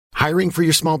Hiring for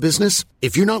your small business?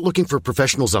 If you're not looking for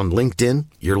professionals on LinkedIn,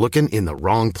 you're looking in the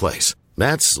wrong place.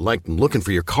 That's like looking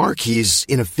for your car keys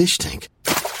in a fish tank.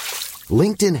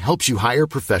 LinkedIn helps you hire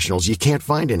professionals you can't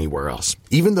find anywhere else,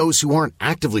 even those who aren't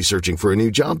actively searching for a new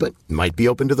job but might be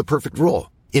open to the perfect role.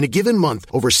 In a given month,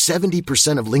 over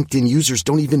 70% of LinkedIn users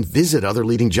don't even visit other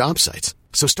leading job sites.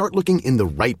 So start looking in the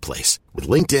right place. With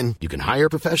LinkedIn, you can hire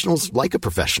professionals like a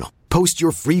professional. Post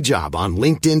your free job on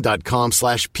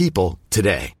linkedin.com/people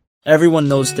today. Everyone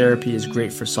knows therapy is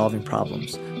great for solving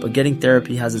problems, but getting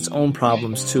therapy has its own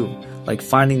problems too, like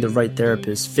finding the right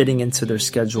therapist, fitting into their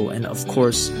schedule, and of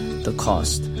course, the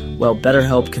cost. Well,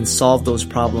 BetterHelp can solve those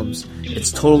problems.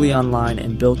 It's totally online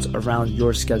and built around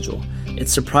your schedule.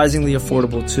 It's surprisingly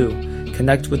affordable too.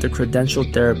 Connect with a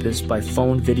credentialed therapist by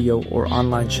phone, video, or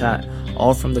online chat,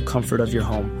 all from the comfort of your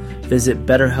home. Visit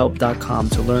BetterHelp.com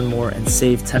to learn more and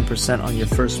save 10% on your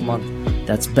first month.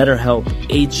 That's BetterHelp,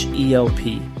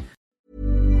 H-E-L-P.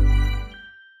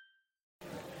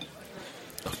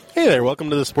 Hey there, welcome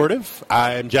to The Sportive.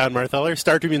 I'm John Martheller,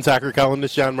 Star Tribune soccer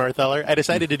columnist John Martheller. I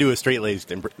decided to do a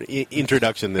straight-laced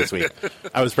introduction this week.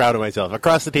 I was proud of myself.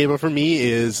 Across the table from me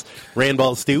is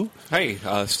Randball Stu. Hey,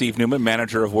 Steve Newman,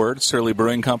 manager of Words, Surly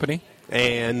Brewing Company.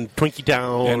 And Twinkie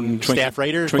Town staff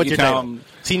writer. What's your title?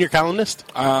 Senior columnist?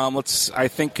 I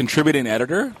think contributing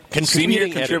editor. Senior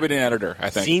contributing editor, I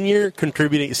think.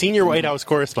 Senior White House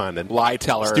correspondent. Lie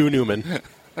teller. Stu Newman.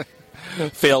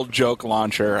 Failed joke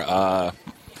launcher,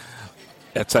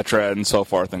 etc. and so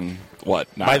forth and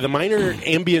whatnot. By the minor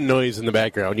ambient noise in the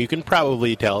background, you can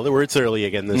probably tell that we're at Surly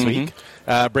again this week.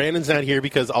 Brandon's not here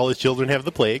because all his children have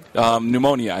the plague.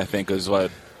 Pneumonia, I think, is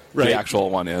what the actual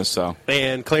one is. So,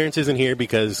 and Clarence isn't here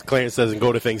because Clarence doesn't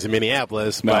go to things in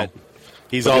Minneapolis, no. but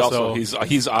he's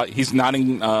not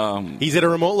in. He's at a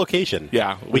remote location.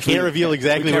 Yeah, we can't reveal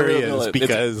exactly where he is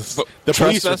because the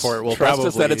police report will trust probably.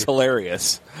 Us that it's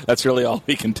hilarious. That's really all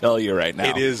we can tell you right now.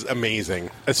 It is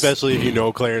amazing, especially if you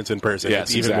know Clarence in person. Yes,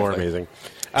 it's even more amazing.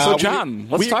 So, John,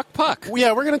 let's talk puck.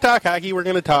 Yeah, we're going to talk hockey. We're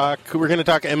going to talk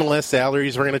MLS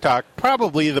salaries. We're going to talk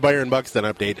probably the Byron Buxton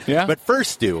update. Yeah. But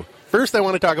first, I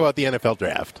want to talk about the NFL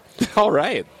draft. All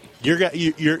right.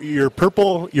 Your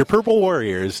purple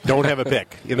Warriors don't have a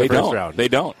pick in the first round. They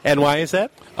don't. And why is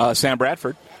that? Sam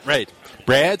Bradford. Right.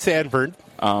 Brad Sanford.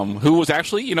 Who was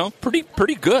actually,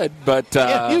 pretty good, but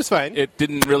he was fine. It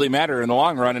didn't really matter in the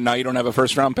long run, and now you don't have a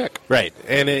first-round pick. Right,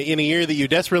 and in a year that you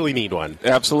desperately need one.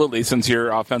 Absolutely, since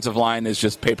your offensive line is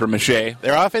just papier-mâché.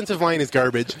 Their offensive line is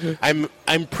garbage. I'm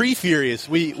pre-furious.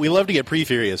 We love to get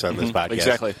pre-furious on this podcast.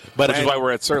 Exactly, which is why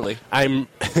we're at Surly. I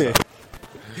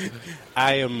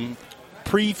am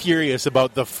pre-furious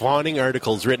about the fawning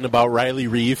articles written about Riley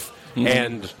Reif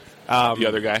and... the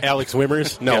other guy. Alex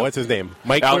Wimmers? No, what's his name?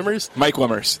 Mike Wimmers? Mike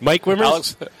Wimmers. Mike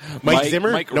Wimmers? Mike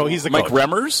Zimmer? No, he's the coach. Mike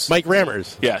Remmers? Mike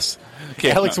Remmers. Yes.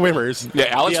 Okay, Alex Wimmers. Yeah,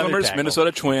 Alex Wimmers,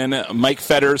 Minnesota Twin. Mike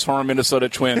Fetters, former Minnesota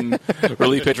Twin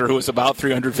relief pitcher who was about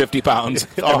 350 pounds.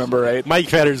 I remember right. Mike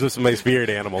Fetters was my spirit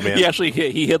animal, man. He actually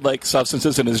he hid like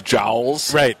substances in his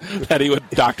jowls. Right. That he would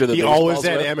doctor the He always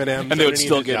had M&Ms. And they would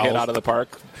still get hit out of the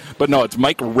park. But no, it's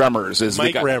Mike Remmers.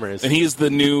 Mike Remmers. And he's the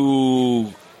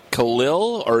new...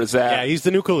 Khalil, or is that? Yeah, he's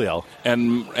the new Khalil.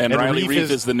 And Riley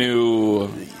Reif is the new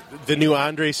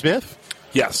Andre Smith?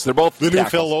 Yes, they're both the tackles. new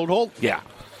Phil Lodeholt? Yeah.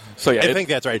 So yeah, I think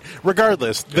that's right.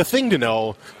 Regardless, the thing to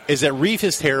know is that Reif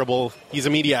is terrible. He's a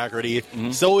mediocrity.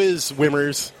 So is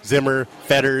Wimmers, Zimmer,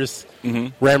 Fetters,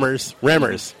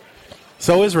 Remmers.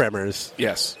 So is Remmers.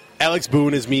 Yes. Alex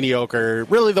Boone is mediocre.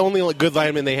 Really, the only good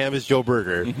lineman they have is Joe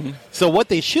Berger. So what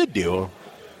they should do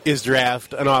is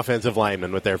draft an offensive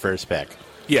lineman with their first pick.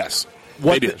 Yes,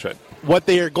 they do. What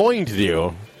they are going to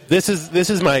do, this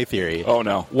is my theory. Oh,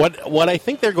 no. What I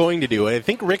think they're going to do, I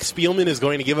think Rick Spielman is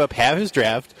going to give up half his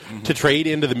draft to trade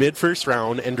into the mid-first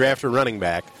round and draft a running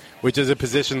back, which is a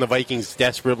position the Vikings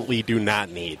desperately do not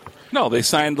need. No, they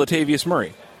signed Latavius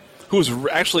Murray, who's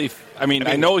actually,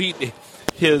 I know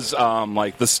his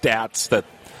like the stats that,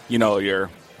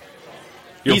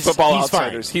 your football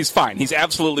outsiders. Fine. He's fine. He's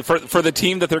absolutely, for the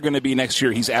team that they're going to be next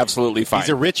year, he's absolutely fine. He's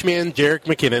a rich man, Jerick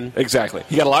McKinnon. Exactly.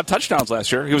 He got a lot of touchdowns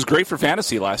last year. He was great for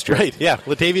fantasy last year. Right, yeah.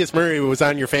 Latavius Murray was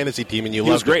on your fantasy team, and he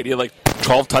was great. He had like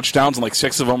 12 touchdowns, and like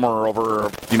 6 of them were over,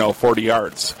 40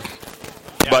 yards.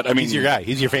 Yeah, but, he's your guy.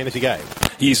 He's your fantasy guy.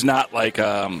 He's not like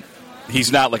a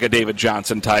David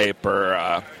Johnson type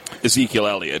or Ezekiel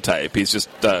Elliott type. He's just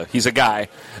he's a guy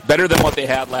better than what they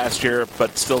had last year,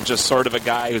 but still just sort of a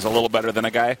guy who's a little better than a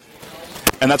guy,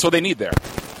 and that's what they need there.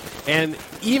 And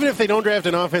even if they don't draft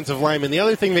an offensive lineman, the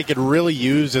other thing they could really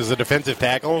use is a defensive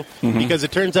tackle, because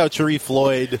it turns out Sharif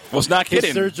Floyd was not kidding.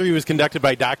 His surgery was conducted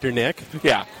by Dr. Nick.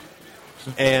 Yeah.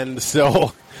 And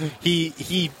so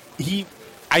he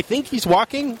I think he's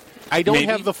walking. I don't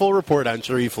have the full report on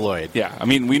Sharif Floyd. Yeah, I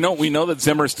mean, we know that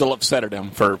Zimmer's still upset at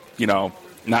him for,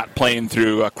 not playing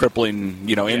through a crippling,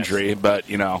 injury, but,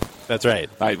 That's right.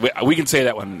 We can say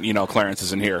that when, Clarence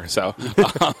isn't here, so.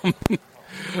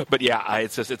 But yeah,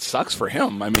 it sucks for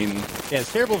him. I mean, yeah,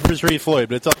 it's terrible for Sharif Floyd,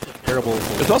 but it's also terrible.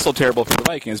 It's also terrible for the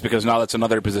Vikings because now that's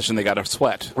another position they got to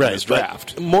sweat in this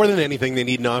draft. More than anything, they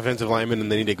need an offensive lineman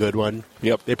and they need a good one.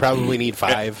 Yep, they probably need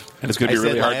 5. And it's going to be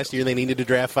really hard. Last year they needed to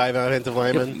draft 5 offensive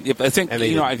linemen. Yep. I think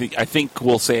I think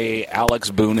we'll say Alex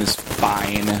Boone is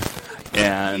fine,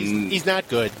 and he's not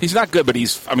good. He's not good, but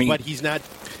but he's not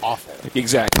awful.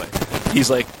 Exactly.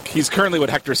 He's currently what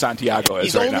Hector Santiago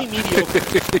is. He's right only now.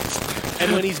 mediocre.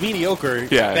 And when he's mediocre,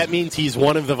 that means he's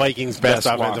one of the Vikings' best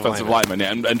offensive linemen.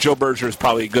 And Joe Berger is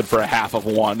probably good for a half of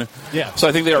one. Yeah. So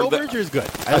I think Joe Berger is good.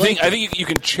 I think you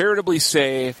can charitably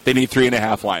say they need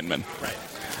 3.5 linemen. Right.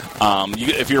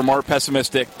 If you're more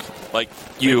pessimistic, like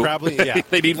you,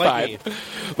 they need 5. Me.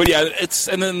 But yeah,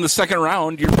 and then the second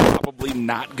round, you're probably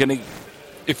not going to.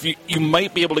 If you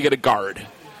might be able to get a guard.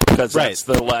 Because that's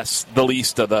the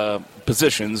least of the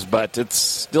positions, but it's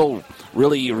still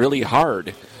really, really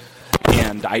hard.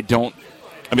 And I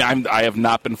have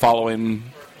not been following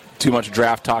too much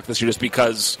draft talk this year just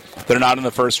because they're not in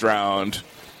the first round.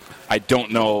 I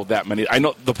don't know that many. I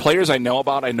know the players I know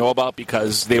about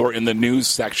because they were in the news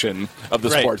section of the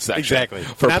sports section. Exactly.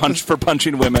 For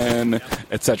punching women,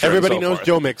 etc. Everybody knows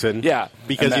Joe Mixon. Yeah.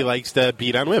 Because he likes to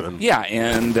beat on women. Yeah,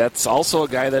 and that's also a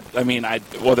guy that,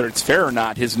 whether it's fair or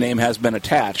not, his name has been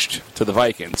attached to the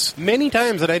Vikings. Many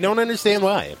times, and I don't understand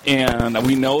why. And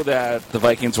we know that the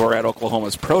Vikings were at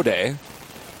Oklahoma's Pro Day.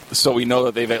 So we know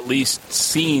that they've at least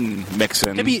seen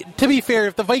Mixon. To be fair,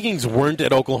 if the Vikings weren't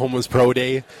at Oklahoma's Pro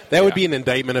Day, that would be an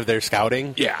indictment of their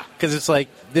scouting. Yeah, because it's like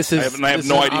this is. I have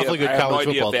no idea. I have no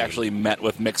idea if they actually met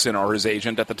with Mixon or his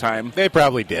agent at the time. They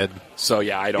probably did. So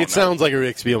yeah, I don't. It sounds like a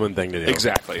Rick Spielman thing to do.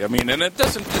 Exactly. I mean, and it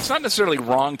doesn't. It's not necessarily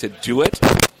wrong to do it.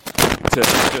 To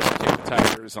just take the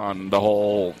Tigers on the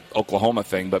whole Oklahoma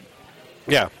thing, but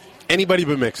yeah, anybody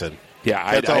but Mixon.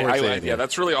 Yeah, that's all we're saying. Yeah,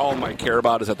 that's really all I care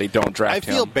about is that they don't draft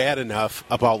him. I feel bad enough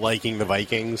about liking the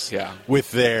Vikings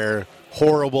with their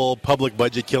horrible public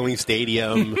budget killing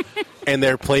stadium and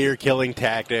their player killing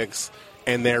tactics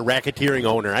and their racketeering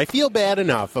owner. I feel bad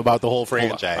enough about the whole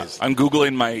franchise. I'm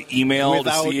Googling my email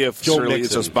to see if Shirley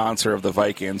is a sponsor of the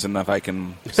Vikings and if I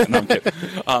can. No, I'm kidding.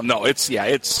 No,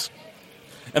 it's.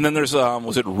 And then there's,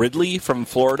 was it Ridley from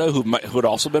Florida who had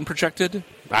also been projected?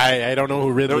 I don't know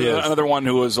who Ridley is. Another one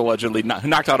who was allegedly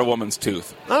knocked out a woman's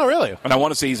tooth. Oh, really? And I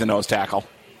want to say he's a nose tackle.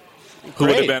 Who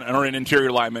would have been, or an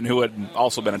interior lineman who had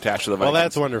also been attached to the Vikings. Well,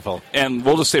 that's wonderful. And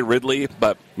we'll just say Ridley,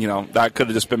 but, that could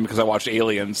have just been because I watched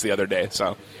Aliens the other day.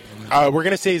 So we're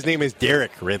going to say his name is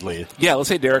Derek Ridley. Yeah, let's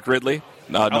say Derek Ridley.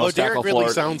 Although Derek Ridley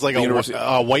sounds like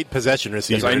a white possession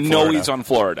receiver. Yes, I know he's on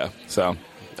Florida, so...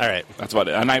 All right. That's about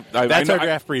it. And that's our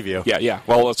draft preview. Yeah.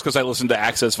 Well, it's because I listened to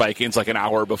Access Vikings like an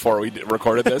hour before we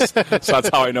recorded this. So that's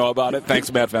how I know about it.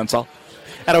 Thanks, Matt Vensel.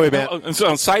 Anyway, Matt. And so,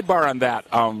 sidebar on that,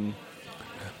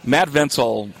 Matt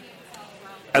Vensel,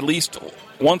 at least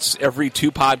once every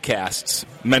 2 podcasts,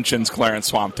 mentions Clarence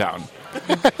Swamptown.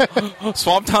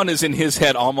 Swamptown is in his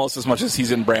head almost as much as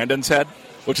he's in Brandon's head,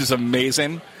 which is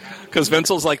amazing. Because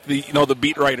Vensel's like the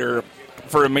beat writer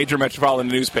for a major metropolitan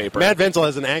newspaper. Matt Vensel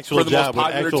has an actual job with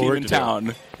actual team work in to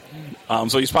town.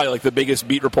 So he's probably like the biggest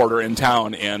beat reporter in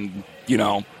town, and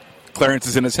Clarence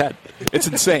is in his head. It's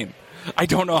insane. I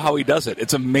don't know how he does it.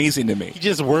 It's amazing to me. He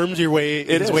just worms his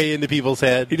way into people's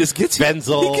head. He just gets you.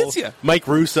 Vensel, he gets you. Mike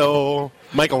Russo,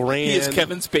 Michael Rand. He is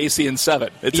Kevin Spacey in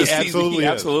Seven. He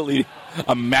absolutely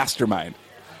a mastermind.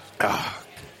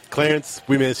 Clarence,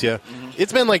 we miss you.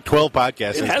 It's been like 12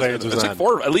 podcasts since Clarence was on.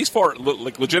 Like at least 4,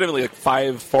 like legitimately like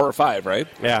 4 or 5, right?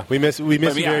 Yeah, we miss you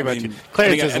very much.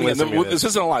 Clarence isn't listening to this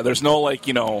isn't a lie. There's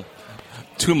no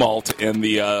tumult in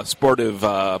the sportive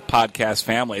podcast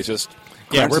family. It's just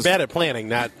we're bad at planning,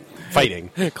 not fighting.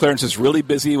 Clarence is really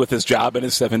busy with his job and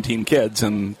his 17 kids,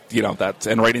 and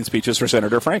and writing speeches for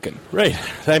Senator Franken. Right.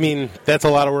 I mean, that's a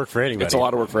lot of work for anybody. It's a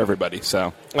lot of work for everybody. So,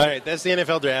 all right, that's the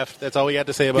NFL draft. That's all we got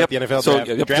to say about the NFL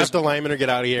draft. Draft a lineman or get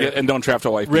out of here. And don't draft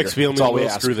a wife. Rick Spielman will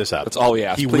screw this up. That's all we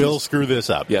ask. He will screw this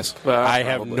up. Yes, I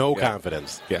have no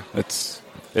confidence. Yeah,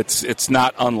 it's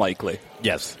not unlikely.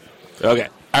 Yes. Okay.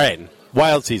 All right.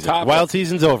 Wild season. Wild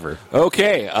season's over.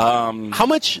 Okay. How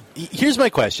much? Here's my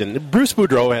question. Bruce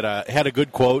Boudreau had a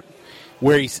good quote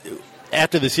where he,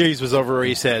 after the series was over, where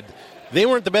he said they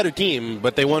weren't the better team,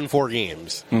 but they won 4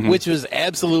 games, which was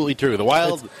absolutely true. The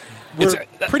Wild were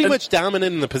pretty much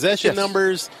dominant in the possession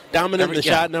numbers, dominant in the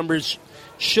shot numbers.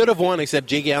 should have won, except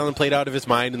Jake Allen played out of his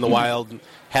mind in the Wild,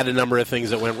 had a number of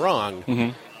things that went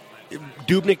wrong.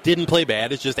 Dubnyk didn't play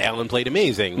bad. It's just Allen played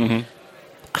amazing.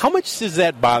 How much does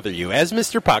that bother you? As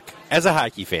Mr. Puck, as a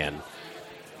hockey fan,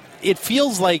 it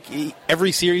feels like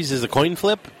every series is a coin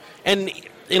flip, and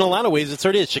in a lot of ways it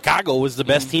sort of is. Chicago was the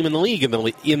best team in the league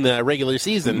in the regular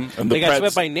season. And they got Preds,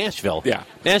 swept by Nashville. Yeah.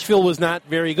 Nashville was not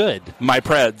very good. My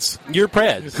Preds. Your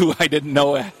Preds. Who I didn't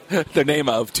know the name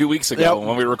of 2 weeks ago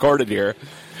when we recorded here.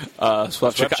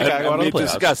 Swept Chicago. We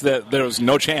discussed that there was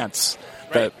no chance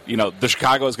that the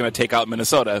Chicago is going to take out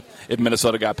Minnesota if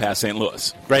Minnesota got past St.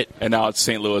 Louis. Right. And now it's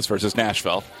St. Louis versus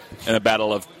Nashville in a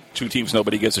battle of two teams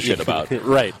nobody gives a shit about.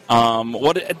 Right.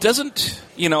 What it doesn't,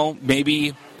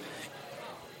 maybe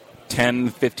 10,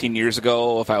 15 years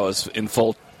ago, if I was in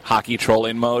full hockey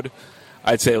trolling mode,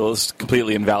 I'd say, well, this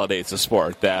completely invalidates the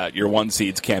sport, that your 1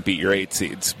 seeds can't beat your 8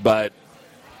 seeds. But,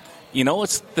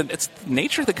 it's the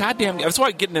nature of the goddamn game. That's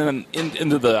why getting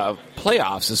into the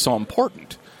playoffs is so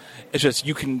important. It's just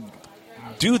you can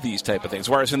do these type of things.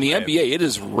 Whereas in the NBA, it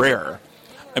is rare.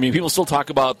 I mean, people still talk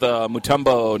about the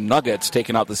Mutombo Nuggets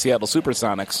taking out the Seattle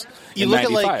Supersonics in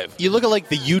 95. You look at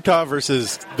the Utah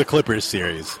versus the Clippers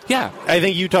series. Yeah. I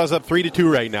think Utah's up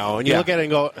 3-2 right now, and you look at it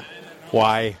and go,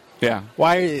 why? Yeah.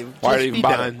 Why are they even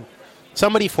done?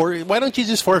 Why don't you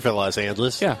just forfeit Los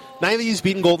Angeles? Yeah. Neither of you's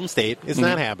beaten Golden State. It's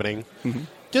not happening.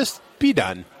 Just be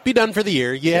done. Be done for the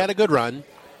year. You had a good run.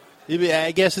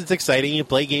 I guess it's exciting. You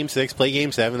play Game 6, play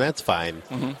Game 7. That's fine.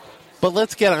 But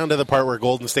let's get on to the part where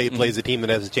Golden State plays a team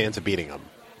that has a chance of beating them.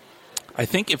 I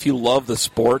think if you love the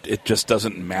sport, it just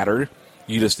doesn't matter.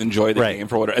 You just enjoy the game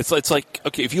for whatever. It's like,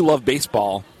 okay, if you love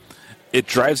baseball, it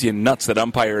drives you nuts that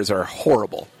umpires are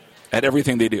horrible at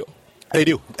everything they do. They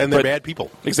do, and they're bad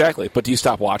people. Exactly. But do you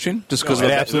stop watching just because of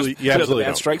the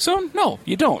bad strike zone? No,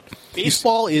 you don't.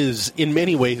 Baseball is, in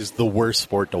many ways, the worst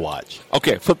sport to watch.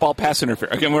 Okay, football pass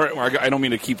interference. Again, I don't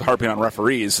mean to keep harping on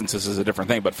referees since this is a different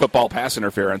thing, but football pass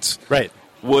interference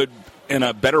would, in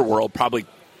a better world, probably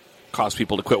cause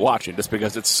people to quit watching just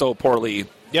because it's so poorly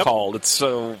called. It's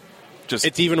so just...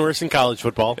 It's even worse in college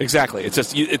football. Exactly. It's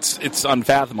just it's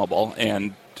unfathomable,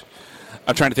 and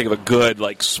I'm trying to think of a good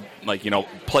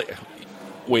play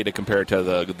way to compare it to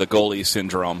the goalie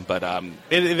syndrome, but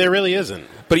there really isn't.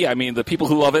 But yeah, I mean, the people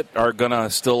who love it are gonna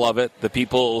still love it. The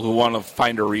people who want to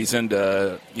find a reason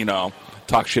to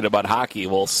talk shit about hockey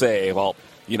will say, well,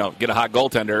 get a hot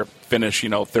goaltender, finish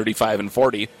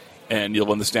 35-40, and you'll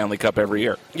win the Stanley Cup every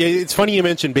year. Yeah, it's funny you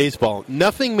mentioned baseball.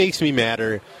 Nothing makes me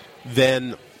madder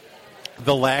than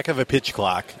the lack of a pitch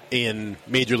clock in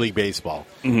Major League Baseball.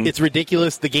 It's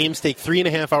ridiculous. The games take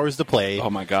 3.5 hours to play.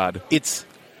 Oh my God.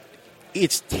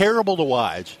 It's terrible to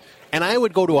watch, and I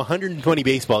would go to 120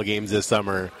 baseball games this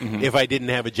summer if I didn't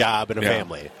have a job and a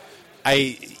family.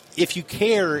 If you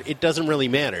care, it doesn't really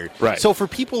matter. Right. So for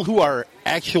people who are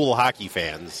actual hockey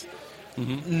fans,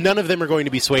 none of them are going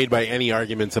to be swayed by any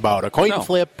arguments about a coin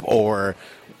flip or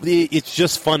it's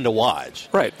just fun to watch.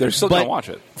 Right. They're still going to watch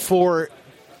it.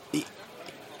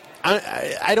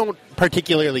 I don't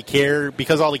particularly care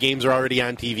because all the games are already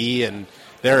on TV and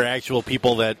there are actual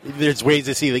people that there's ways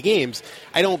to see the games.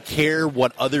 I don't care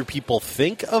what other people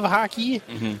think of hockey,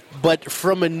 but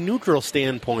from a neutral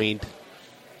standpoint,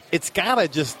 it's got to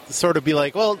just sort of be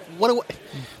like, well,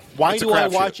 why do I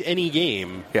watch any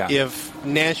game if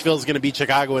Nashville's going to beat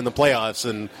Chicago in the playoffs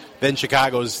and then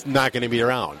Chicago's not going to be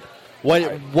around?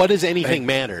 What does anything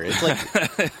matter?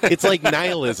 It's like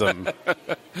nihilism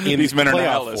in these men are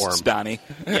playoff nihilists, form. Donnie.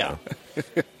 Yeah.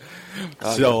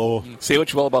 So say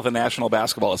what you will about the National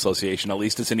Basketball Association, at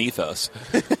least it's an ethos.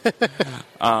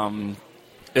 I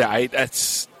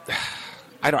just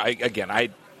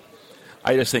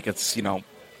think it's you're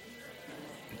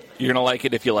gonna like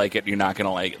it if you like it. You're not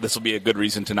gonna like it. This will be a good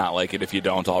reason to not like it if you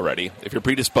don't already. If you're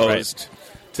predisposed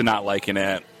to not liking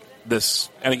it,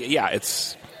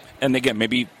 and again,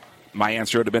 maybe my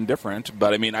answer would have been different.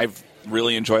 But I mean, I've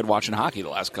really enjoyed watching hockey the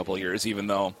last couple of years, even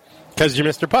though because you're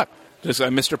Mr. Puck. Just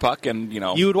Mr. Puck, and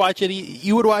you would watch it.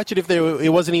 You would watch it if it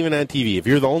wasn't even on TV. If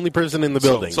you're the only person in the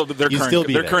building, so their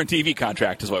current TV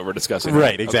contract is what we're discussing.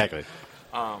 Right, exactly.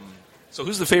 Okay. So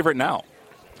who's the favorite now?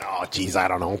 Oh, geez, I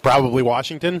don't know. Probably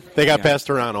Washington. They got past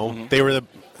Toronto. They were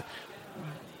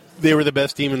the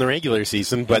best team in the regular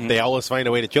season, but they always find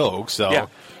a way to choke. So,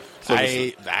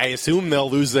 I assume they'll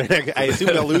lose I assume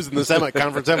they'll lose in the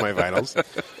conference semifinals.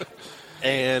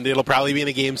 And it'll probably be in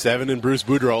a Game 7, and Bruce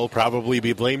Boudreau will probably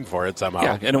be blamed for it somehow.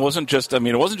 Yeah, and it wasn't just the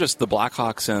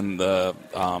Blackhawks and the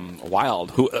Wild,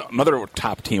 who another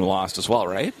top team lost as well,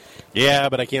 right? Yeah,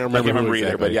 but I can't remember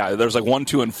either. But yeah, there's 1,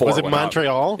 2, and 4. Was it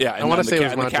Montreal? Yeah, and I want to say it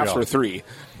was Montreal. The Caps were 3.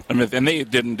 I mean, and they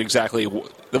didn't exactly.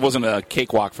 It wasn't a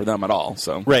cakewalk for them at all.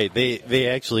 So right, they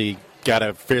actually got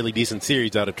a fairly decent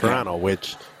series out of Toronto,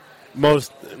 which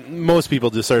most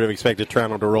people just sort of expected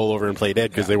Toronto to roll over and play dead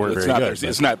because they weren't very good.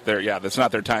 It's not their that's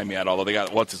not their time yet. Although they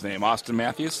got what's his name, Austin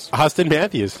Matthews.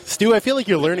 Stu, I feel like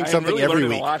you're learning something really every learning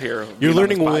week. A lot here. You're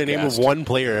learning the name of one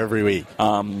player every week.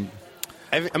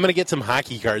 I'm going to get some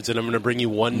hockey cards, and I'm going to bring you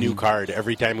one new card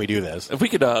every time we do this. If we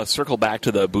could circle back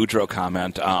to the Boudreau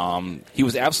comment, he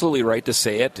was absolutely right to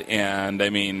say it, and I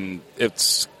mean,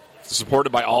 it's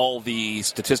supported by all the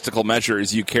statistical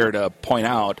measures you care to point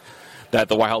out that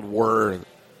the Wild were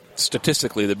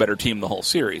statistically the better team the whole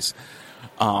series.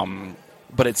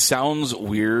 But it sounds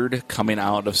weird coming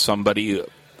out of somebody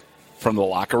from the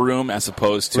locker room as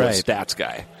opposed to a stats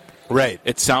guy. Right.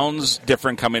 It sounds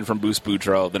different coming from Bruce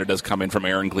Boudreau than it does coming from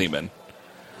Aaron Gleeman.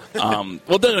 And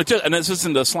this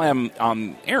isn't a slam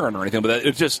on Aaron or anything, but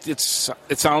it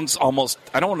sounds almost.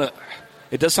 I don't want to.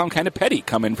 It does sound kind of petty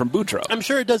coming from Boudreau. I'm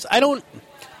sure it does.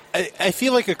 I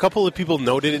feel like a couple of people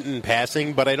noted it in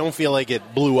passing, but I don't feel like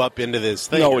it blew up into this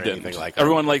thing. No, or it didn't. Anything like that.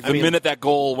 Everyone minute that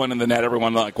goal went in the net,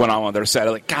 everyone went on with their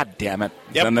Saturday. Like, God damn it!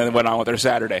 Yep. And then they went on with their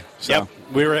Saturday. So. Yep.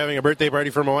 We were having a birthday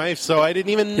party for my wife, so I didn't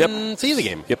even see the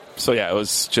game. Yep. So yeah, it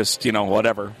was just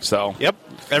whatever. So yep.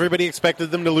 Everybody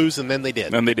expected them to lose, and then they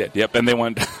did. And they did. Yep. And they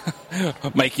went.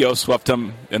 Mike Yeo swept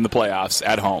them in the playoffs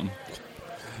at home.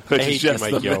 I hate you,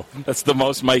 Mike Yeo. That's the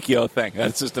most Mike Yeo thing.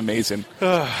 That's just amazing.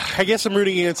 I guess I'm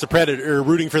rooting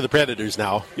for the Predators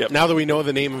now. Yep. Now that we know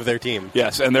the name of their team.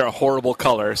 Yes, and they're horrible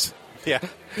colors. Yeah,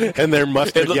 and they're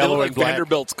mustard yellow like and black.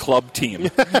 Vanderbilt's club team.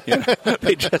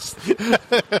 They just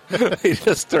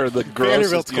are the grossest.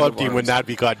 Vanderbilt's club uniforms. team would not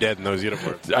be caught dead in those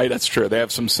uniforms. That's true. They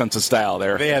have some sense of style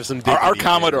there. They have some. Our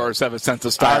Commodores have a sense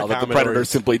of style that the Predators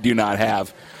simply do not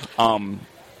have.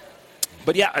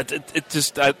 But yeah, it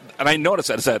just and I noticed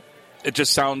that it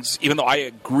just sounds. Even though I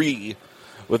agree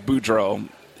with Boudreau,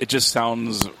 it just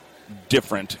sounds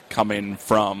different coming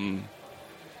from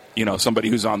somebody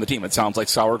who's on the team. It sounds like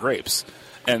sour grapes,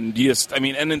 and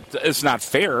it's not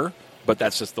fair, but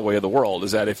that's just the way of the world.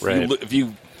 Is that if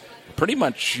you pretty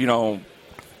much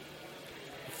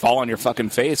fall on your fucking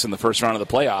face in the first round of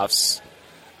the playoffs,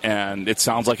 and it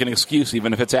sounds like an excuse,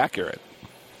 even if it's accurate.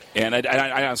 And I'm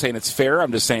not saying it's fair.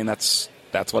 I'm just saying that's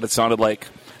what it sounded like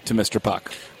to Mr.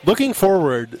 Puck. Looking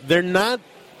forward, they're going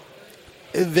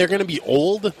to be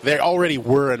old. They already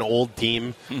were an old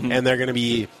team, and they're going to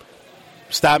be.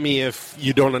 Stop me if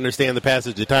you don't understand the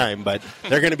passage of time, but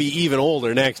they're going to be even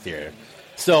older next year.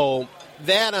 So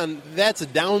that's a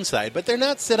downside, but they're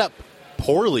not set up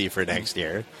poorly for next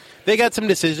year. They got some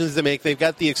decisions to make. They've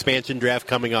got the expansion draft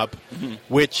coming up,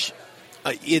 which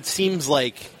it seems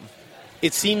like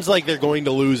they're going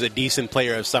to lose a decent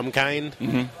player of some kind.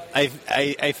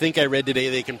 I think I read today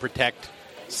they can protect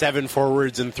 7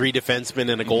 forwards and 3 defensemen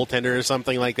and a goaltender or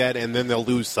something like that, and then they'll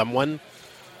lose someone.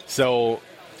 So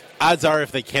odds are,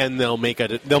 if they can, they'll make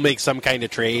some kind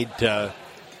of trade to.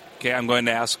 Okay, I'm going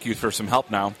to ask you for some help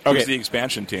now. Okay. Who's the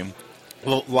expansion team?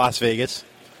 Las Vegas.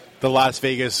 The Las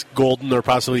Vegas Golden or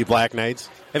possibly Black Knights.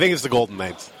 I think it's the Golden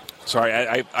Knights. Sorry,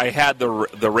 I had the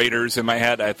Raiders in my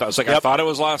head. I thought it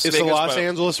was Las Vegas. It's the Los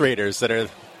Angeles Raiders that are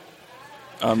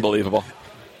unbelievable.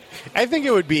 I think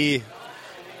it would be.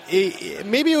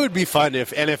 Maybe it would be fun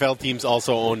if NFL teams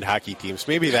also owned hockey teams.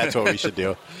 Maybe that's what we should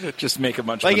do. Just make a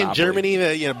bunch of like Monopoly. In Germany,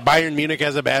 Bayern Munich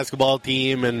has a basketball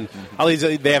team, and all these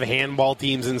they have handball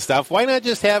teams and stuff. Why not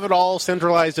just have it all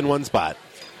centralized in one spot?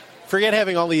 Forget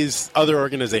having all these other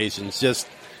organizations. Just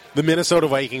the Minnesota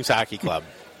Vikings Hockey Club.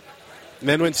 And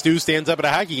then when Stu stands up at a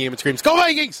hockey game and screams, "Go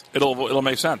Vikings!" It'll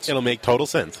make sense. It'll make total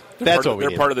sense. They're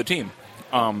part of the team.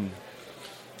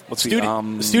 Let's see.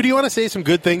 Stu, do you want to say some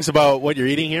good things about what you're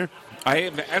eating here? We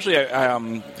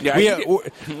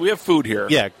have food here.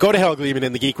 Yeah, go to Hell Gleeman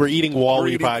and the Geek. We're eating while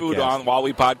we podcast. Food on while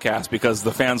we podcast because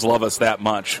the fans love us that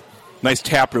much. Nice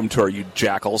tap room tour, you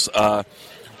jackals.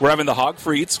 We're having the hog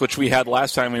frites, which we had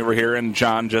last time we were here, and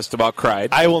John just about cried.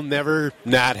 I will never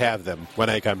not have them when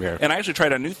I come here. And I actually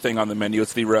tried a new thing on the menu.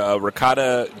 It's the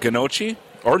ricotta gnocchi,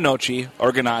 or gnocchi,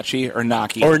 or ganache, or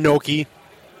gnocchi. Or gnocchi.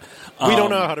 We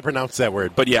don't know how to pronounce that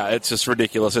word. But yeah, it's just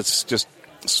ridiculous. It's just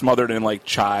smothered in like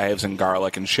chives and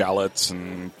garlic and shallots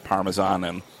and parmesan.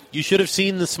 And you should have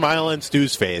seen the smile on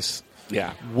Stu's face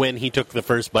when he took the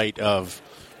first bite of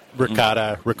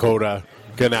ricotta,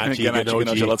 ganache,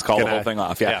 gnocchi. Let's call the whole thing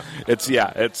off. Yeah.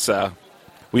 It's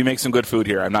we make some good food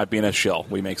here. I'm not being a shill.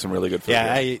 We make some really good food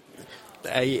here.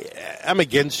 I'm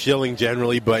against shilling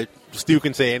generally, but Stu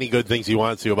can say any good things he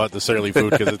wants to about the Surly food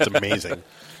because it's amazing.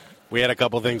 We had a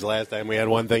couple things last time. We had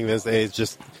one thing this day.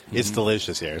 It's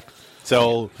delicious here.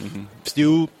 So,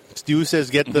 Stu, Stu says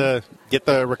get the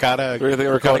ricotta. We're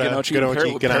the ricotta gnocchi. Pair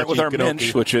it with our gnocchi.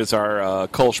 Minch, which is our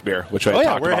Kolsch beer, which I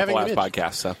talked about the last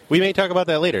podcast. So. We may talk about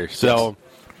that later. So.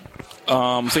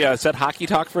 Is that hockey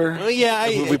talk for?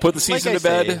 We put the season to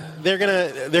bed. They're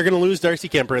gonna lose Darcy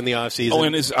Kemper in the offseason. Oh,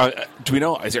 and do we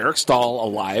know, is Eric Stahl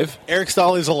alive? Eric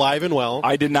Stahl is alive and well.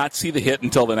 I did not see the hit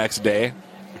until the next day.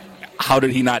 How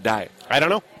did he not die? I don't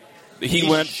know. He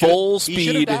went full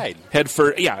speed, died. head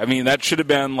first. Yeah, I mean that should have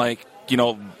been like I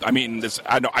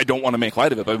don't want to make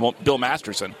light of it, but Bill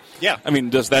Masterson. Yeah, I mean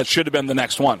that should have been the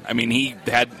next one. I mean he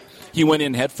went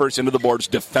in head first into the boards,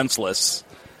 defenseless,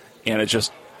 and it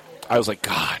just. I was like,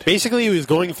 God. Basically, he was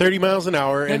going 30 miles an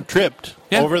hour and tripped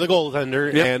over the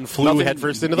goaltender and flew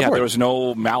headfirst into the board. There was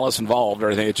no malice involved or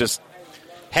anything. It just...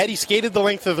 Had he skated the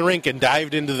length of the rink and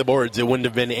dived into the boards, it wouldn't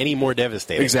have been any more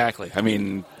devastating. Exactly. I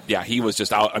mean, he was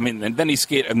just out. I mean, and then he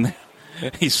skated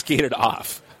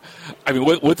off. I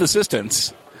mean, with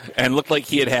assistance, and looked like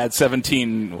he had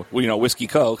 17, Whiskey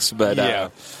Cokes, but...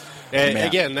 And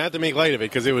again, not to make light of it,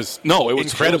 because it was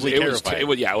incredibly terrifying.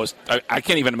 I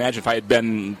can't even imagine if I had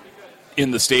been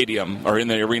in the stadium or in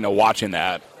the arena watching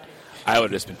that. I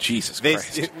would have just been, Jesus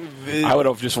Christ. I would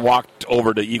have just walked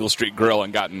over to Eagle Street Grill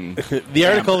and gotten the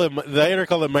article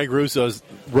that Mike Russo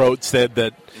wrote said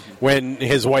that when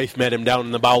his wife met him down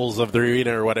in the bowels of the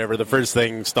arena or whatever, the first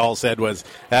thing Stahl said was,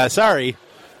 sorry,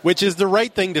 which is the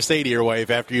right thing to say to your wife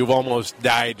after you've almost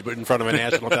died in front of a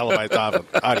national televised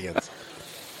audience.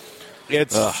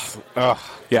 It's sports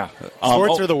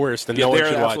are the worst, and no one should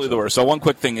watch. They're absolutely the worst. So one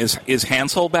quick thing is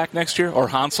Hansel back next year or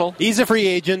Hansel? He's a free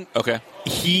agent. Okay.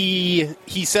 He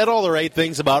said all the right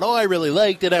things about I really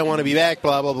liked it, I want to be back,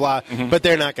 blah blah blah. Mm-hmm. But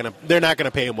they're not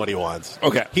gonna pay him what he wants.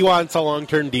 Okay. He wants a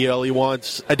long-term deal. He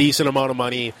wants a decent amount of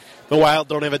money. The Wild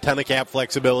don't have a ton of cap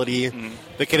flexibility. Mm-hmm.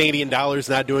 The Canadian dollar's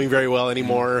not doing very well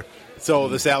anymore, so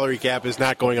the salary cap is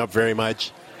not going up very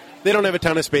much. They don't have a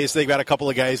ton of space. They've got a couple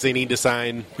of guys they need to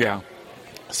sign. Yeah.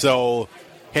 So,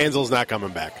 Hansel's not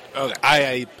coming back.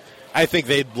 Okay. I think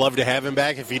they'd love to have him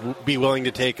back if he'd be willing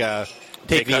to take the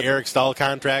Eric Stahl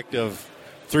contract of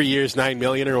 3 years, $9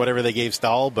 million or whatever they gave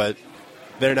Stahl, but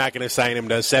they're not going to sign him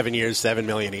to 7 years, $7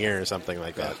 million a year or something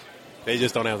like that. They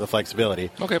just don't have the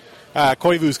flexibility. Okay.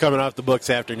 Koivu's coming off the books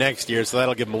after next year, so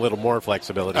that'll give them a little more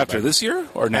flexibility. After this year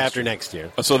or next? After next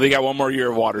year. So they got one more year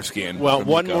of water skiing. Well,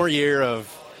 one more year of.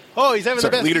 Oh, he's having the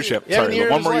best leadership.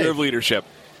 One more year of leadership.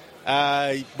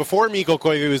 Before Mikko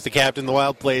Koivu was the captain, the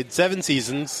Wild played 7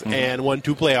 seasons and won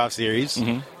 2 playoff series.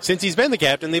 Mm-hmm. Since he's been the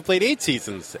captain, they played 8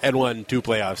 seasons and won 2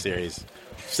 playoff series.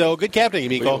 So good captaining,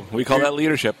 Mikko. We call that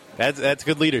leadership. That's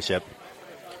good leadership.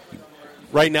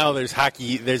 Right now, there's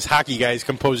hockey guys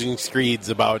composing screeds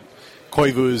about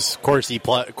Koivu's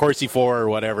Corsi 4 or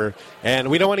whatever, and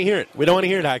we don't want to hear it. We don't want to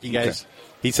hear it, hockey guys. Okay.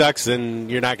 He sucks, and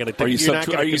you're not going to. Are you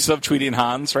subtweeting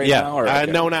Hans right now? Or,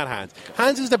 no, not Hans.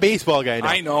 Hans is the baseball guy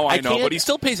now. I know, but he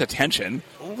still pays attention.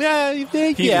 Yeah,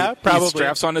 probably. He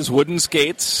straps on his wooden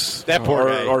skates, that poor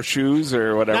guy. Or shoes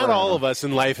or whatever. Not all of us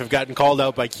in life have gotten called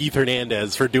out by Keith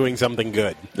Hernandez for doing something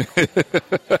good.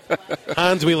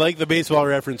 Hans, we like the baseball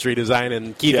reference redesign,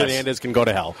 and Keith Hernandez can go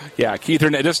to hell. Yeah, Keith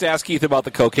Hernandez. Just ask Keith about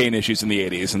the cocaine issues in the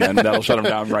 80s, and then that'll shut him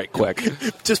down right quick.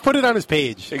 Just put it on his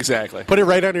page. Exactly. Put it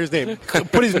right under his name.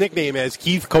 Put his nickname as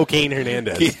Keith Cocaine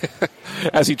Hernandez.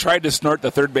 As he tried to snort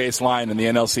the third base line in the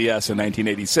NLCS in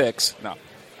 1986. No.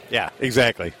 Yeah,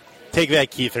 exactly. Take that,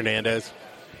 Keith Hernandez.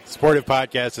 Sportive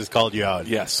Podcast has called you out.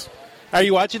 Yes. Are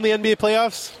you watching the NBA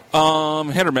playoffs?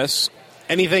 Hit or miss.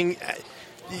 Anything?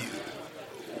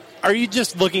 Are you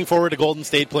just looking forward to Golden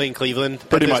State playing Cleveland?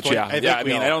 Pretty much, yeah. I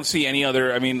don't see any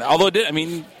other.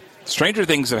 Stranger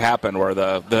things have happened where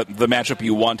the matchup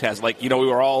you want has, we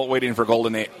were all waiting for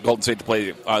Golden State to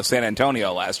play San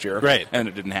Antonio last year, right? And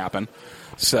it didn't happen.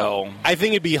 So I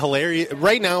think it'd be hilarious.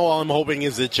 Right now, all I'm hoping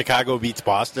is that Chicago beats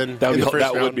Boston. That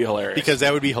would be hilarious because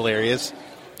that would be hilarious.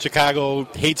 Chicago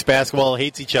hates basketball,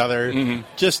 hates each other. Mm-hmm.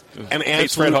 Just an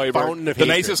absolute fountain of hatred. The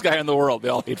nicest guy in the world. They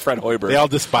all hate Fred Hoiberg. They all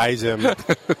despise him.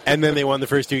 And then they won the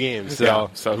first 2 games. So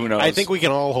who knows? I think we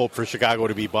can all hope for Chicago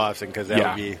to beat Boston because that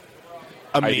would be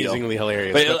amazingly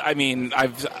hilarious. But I know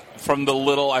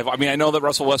that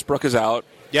Russell Westbrook is out.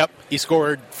 Yep, he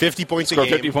scored 50 points a game.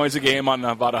 50 points a game on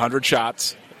about 100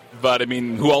 shots. But,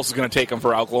 who else is going to take him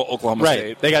for Oklahoma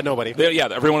State? They got nobody.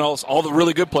 Everyone else, all the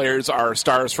really good players are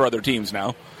stars for other teams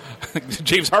now.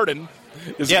 James Harden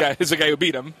is the guy who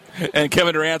beat him. And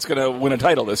Kevin Durant's going to win a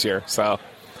title this year. So,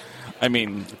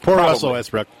 poor Russell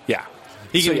Westbrook. Yeah.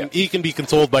 He can be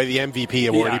consoled by the MVP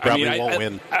award. He probably won't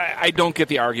win. I don't get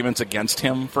the arguments against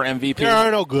him for MVP. There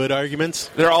are no good arguments.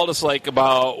 They're all just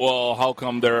how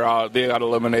come they got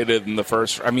eliminated in the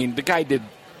first. The guy did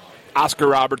Oscar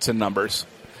Robertson numbers.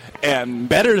 And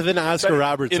better than Oscar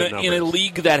Robertson numbers. In a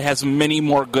league that has many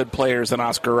more good players than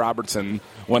Oscar Robertson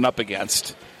went up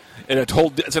against.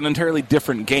 It's an entirely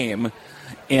different game,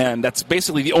 and that's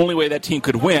basically the only way that team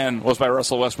could win was by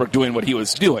Russell Westbrook doing what he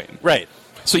was doing. Right.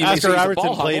 So you Oscar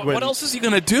Robertson played what else is he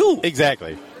going to do?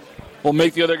 Exactly. Well,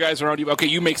 make the other guys around you. Okay,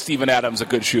 you make Steven Adams a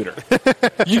good shooter.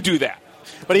 You do that.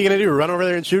 What are you going to do? Run over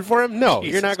there and shoot for him? No,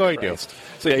 Jesus you're not going Christ. to.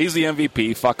 So yeah, he's the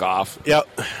MVP. Fuck off. Yep.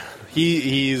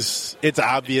 It's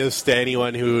obvious to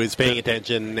anyone who is paying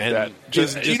attention and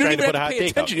just trying to put a hot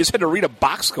take out. You just had to read a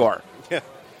box score. Yeah.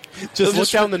 Just look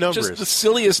down the numbers. Just the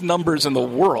silliest numbers in the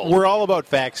world. We're all about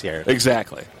facts here.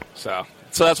 Exactly. So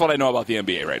that's what I know about the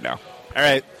NBA right now. All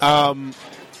right.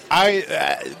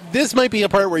 This might be a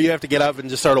part where you have to get up and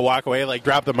just sort of walk away, like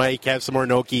drop the mic, have some more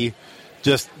gnocchi,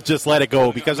 just let it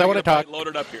go because I want to talk.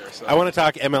 Loaded up here. So. I want to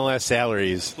talk MLS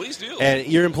salaries. Please do. And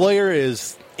your employer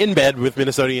is in bed with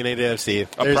Minnesota United FC.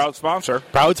 A proud sponsor.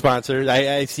 Proud sponsor.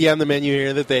 I see on the menu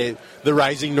here that the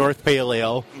Rising North Pale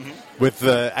Ale with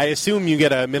the. I assume you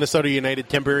get a Minnesota United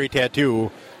temporary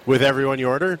tattoo with everyone you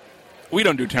order. We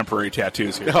don't do temporary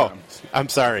tattoos here. No, I'm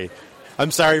sorry.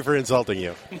 I'm sorry for insulting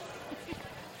you.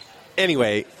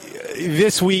 Anyway,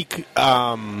 this week, the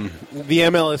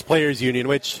MLS Players Union,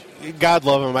 which, God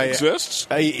love them, exists.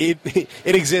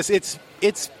 It exists.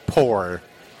 It's poor.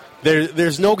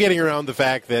 There's no getting around the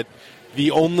fact that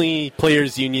the only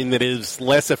Players Union that is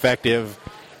less effective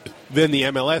than the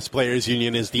MLS Players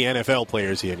Union is the NFL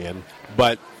Players Union.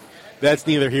 But that's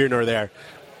neither here nor there.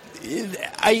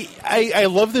 I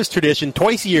love this tradition.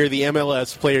 Twice a year, the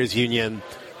MLS Players Union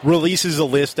releases a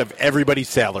list of everybody's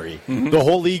salary, the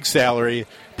whole league's salary,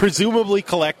 presumably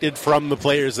collected from the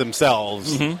players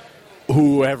themselves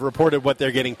who have reported what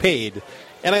they're getting paid.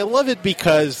 And I love it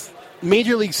because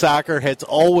Major League Soccer has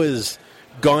always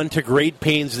gone to great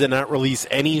pains to not release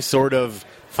any sort of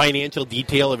financial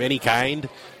detail of any kind.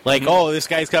 Like, oh, this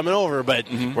guy's coming over, but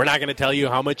we're not going to tell you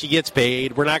how much he gets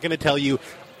paid. We're not going to tell you.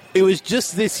 It was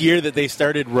just this year that they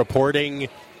started reporting,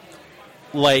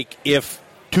 like, if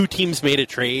two teams made a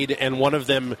trade and one of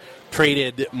them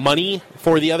traded money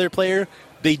for the other player,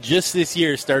 they just this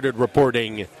year started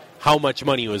reporting how much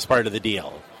money was part of the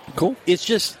deal. Cool. It's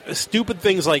just stupid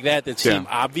things like that seem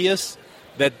obvious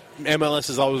that MLS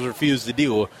has always refused to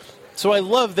do. So I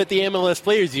love that the MLS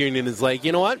Players Union is like,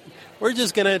 you know what? We're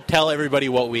just going to tell everybody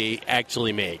what we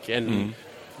actually make. And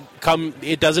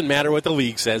it doesn't matter what the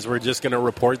league says. We're just going to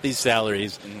report these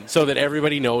salaries so that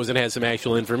everybody knows and has some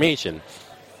actual information.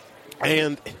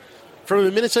 And from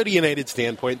a Minnesota United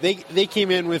standpoint, they came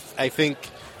in with, I think,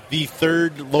 the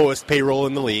third lowest payroll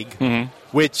in the league,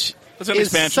 which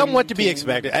is somewhat to be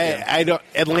expected.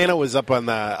 Atlanta was up on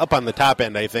the top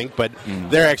end, I think, but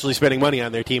they're actually spending money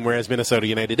on their team, whereas Minnesota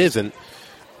United isn't.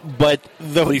 But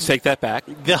please take that back.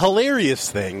 The hilarious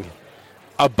thing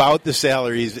about the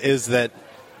salaries is that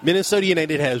Minnesota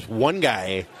United has one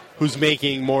guy who's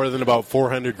making more than about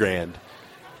 $400,000,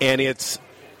 and it's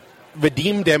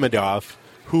Vadim Demidov,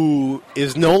 who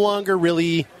is no longer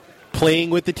really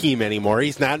playing with the team anymore.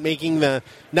 He's not making the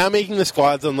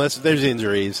squads unless there's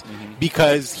injuries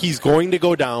because he's going to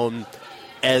go down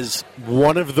as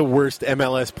one of the worst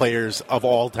MLS players of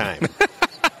all time.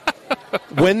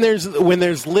 When there's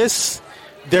lists,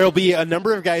 there'll be a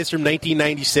number of guys from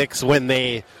 1996 when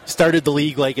they started the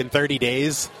league like in 30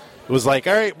 days. It was like,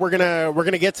 all right, we're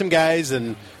gonna get some guys,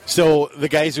 and so the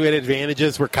guys who had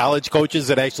advantages were college coaches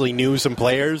that actually knew some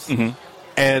players,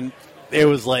 and it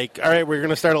was like, all right, we're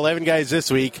gonna start 11 guys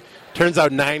this week. Turns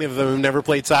out 9 of them have never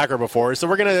played soccer before, so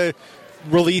we're gonna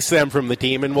release them from the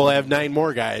team, and we'll have 9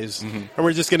 more guys, and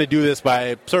we're just gonna do this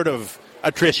by sort of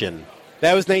attrition.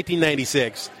 That was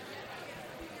 1996.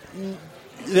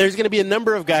 There's going to be a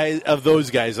number of those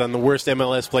guys on the worst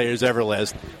MLS players ever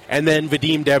list, and then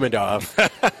Vadim Demidov,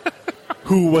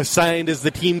 who was signed as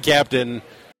the team captain.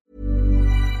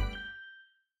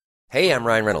 Hey, I'm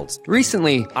Ryan Reynolds.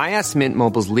 Recently, I asked Mint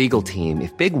Mobile's legal team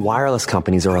if big wireless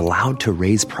companies are allowed to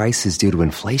raise prices due to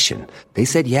inflation. They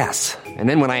said yes. And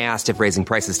then when I asked if raising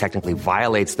prices technically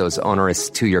violates those onerous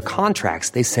 2-year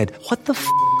contracts, they said, "What the f***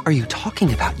 are you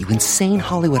talking about, you insane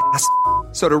Hollywood ass?"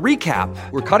 So to recap,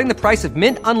 we're cutting the price of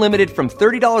Mint Unlimited from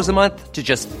 $30 a month to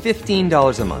just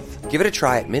 $15 a month. Give it a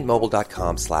try at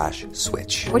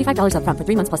mintmobile.com/switch. $45 up front for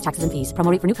 3 months plus taxes and fees.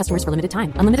 Promo rate for new customers for limited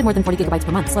time. Unlimited more than 40 gigabytes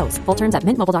per month. Slows full terms at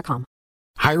mintmobile.com.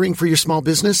 Hiring for your small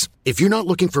business? If you're not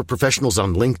looking for professionals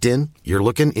on LinkedIn, you're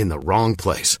looking in the wrong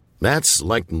place. That's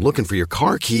like looking for your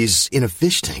car keys in a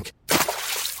fish tank.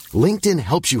 LinkedIn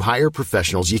helps you hire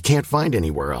professionals you can't find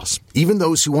anywhere else, even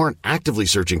those who aren't actively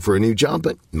searching for a new job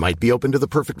but might be open to the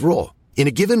perfect role. In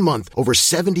a given month, over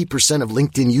 70% of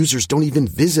LinkedIn users don't even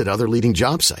visit other leading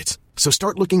job sites. So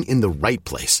start looking in the right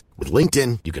place. With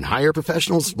LinkedIn, you can hire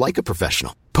professionals like a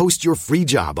professional. Post your free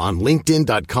job on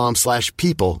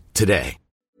linkedin.com/people today.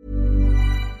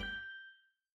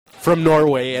 From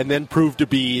Norway, and then proved to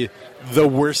be the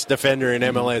worst defender in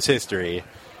MLS history.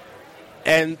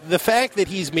 And the fact that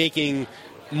he's making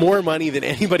more money than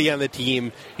anybody on the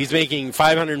team, he's making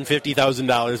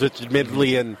 $550,000, which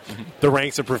admittedly in the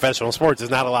ranks of professional sports is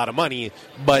not a lot of money,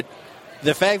 but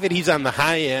the fact that he's on the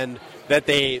high end, that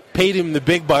they paid him the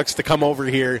big bucks to come over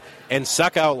here and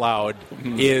suck out loud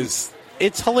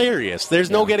it's hilarious. There's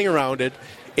no getting around it.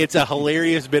 It's a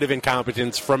hilarious bit of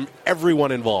incompetence from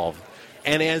everyone involved.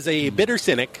 And as a bitter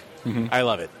cynic, I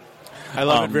love it. I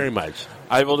love it very much.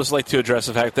 I will just like to address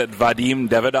the fact that Vadim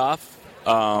Davidov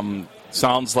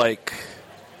sounds like,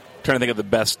 I'm trying to think of the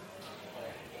best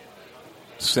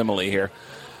simile here.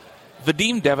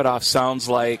 Vadim Davidov sounds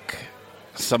like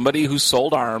somebody who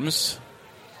sold arms.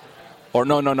 Or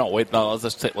no, wait, no,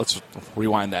 let's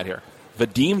rewind that here.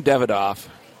 Vadim Davidov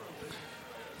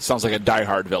sounds like a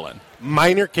diehard villain.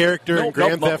 Minor character in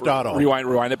Grand Theft Auto.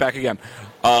 Rewind it back again.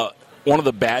 One of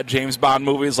the bad James Bond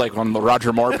movies, like when the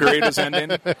Roger Moore period is ending.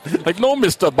 Like, no,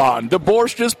 Mr. Bond, the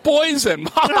Borscht Is Poison.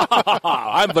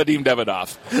 I'm Vadim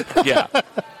Davidov. Yeah.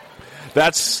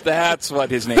 That's what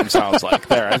his name sounds like.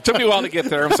 There. It took me a while to get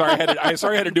there. I'm sorry.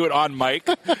 I had to do it on mic.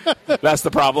 That's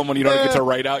the problem when you don't get to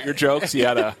write out your jokes. You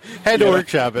had to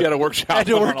workshop it. You had to workshop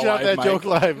that mic. joke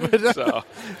live. So,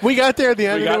 we got there at the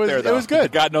end. It was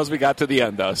good. God knows we got to the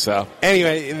end, though. So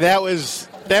anyway, that was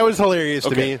hilarious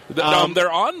to me.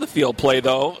 They're on the field play,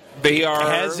 though.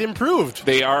 Has improved.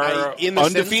 They are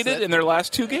undefeated in their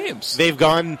last two games. They've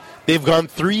gone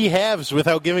 3 halves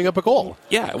without giving up a goal.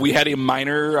 Yeah, we had a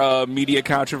minor media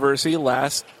controversy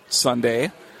last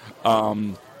Sunday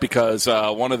because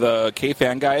one of the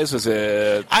K-Fan guys was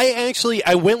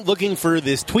I went looking for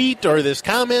this tweet or this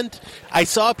comment. I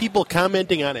saw people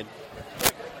commenting on it.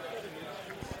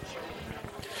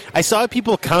 I saw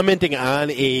people commenting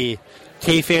on a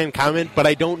K-Fan comment, but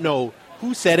I don't know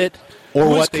who said it or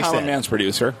what they said. Common Man's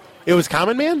producer? It was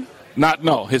Common Man?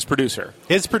 His producer.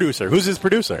 His producer. Who's his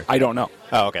producer? I don't know.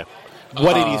 Oh, okay.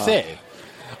 What did he say?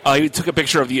 He took a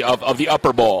picture of the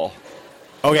Upper Bowl.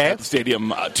 Okay. At the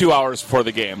stadium 2 hours before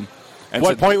the game. And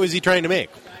what point was he trying to make?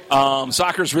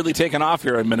 Soccer's really taken off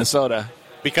here in Minnesota.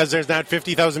 Because there's not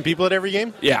 50,000 people at every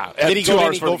game? Yeah. Did he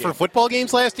go for football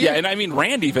games last year? Yeah, and I mean,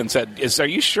 Rand even said, "Are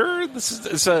you sure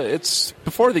it's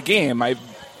before the game?" That's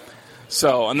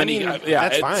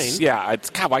fine. Yeah,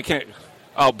 God, why can't?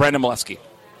 Oh, Brandon Molesky.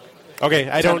 Okay,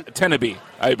 Teneby,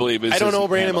 I believe is. I don't know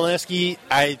Brandon Molesky.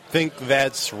 I think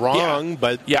that's wrong,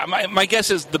 but yeah, my guess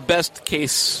is the best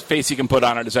face you can put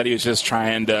on it is that he was just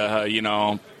trying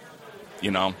to,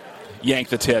 yank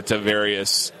the tit of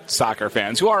various soccer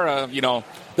fans who are,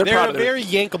 they're a very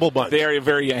yankable bunch. They are a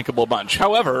very yankable bunch.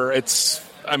 However, if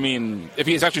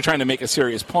he's actually trying to make a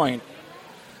serious point,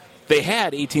 they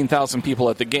had 18,000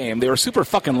 people at the game. They were super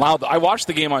fucking loud. I watched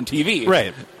the game on TV.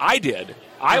 Right. I did.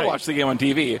 I watched the game on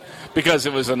TV because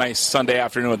it was a nice Sunday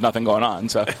afternoon with nothing going on.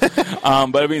 So,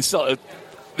 but I mean, still,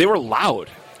 they were loud.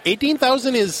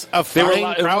 18,000 is a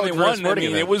fine crowd for a sporting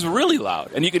event. It was really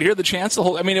loud, and you could hear the chants the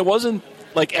whole. I mean, it wasn't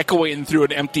like echoing through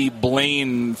an empty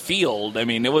Blaine field. I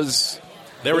mean, it was.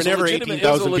 There were never 18,000 people.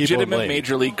 It was a legitimate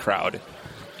major league crowd.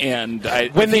 And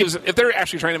if they're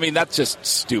actually trying to, that's just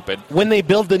stupid. When they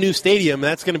build the new stadium,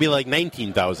 that's going to be like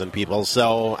 19,000 people.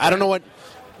 So I don't know what.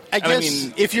 I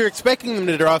guess if you're expecting them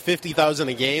to draw 50,000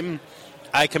 a game,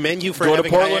 I commend you for go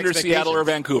having to Portland or Seattle or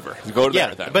Vancouver. Go to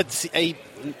there then. But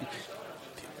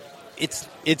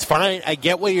it's fine. I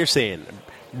get what you're saying.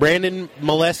 Brandon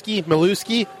Molesky.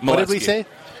 What did we say?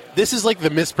 This is like the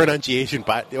mispronunciation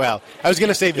part. Well, I was going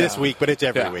to say this week, but it's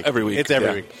every week. Every week. It's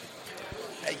every week.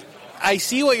 I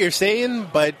see what you're saying,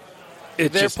 but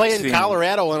they're playing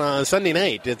Colorado on a Sunday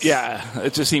night. It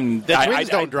just seemed... The Twins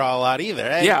don't draw a lot either.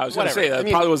 I was going to say, it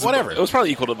was probably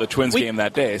equal to the Twins game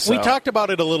that day. So. We talked about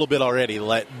it a little bit already,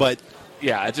 but...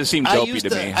 Yeah, it just seemed dopey to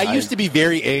me. I used to be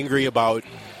very angry about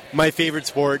my favorite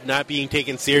sport not being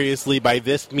taken seriously by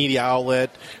this media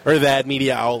outlet or that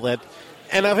media outlet.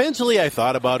 And eventually I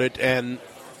thought about it, and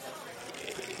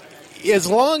as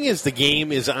long as the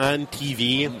game is on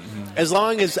TV, as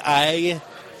long as I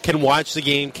can watch the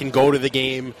game, can go to the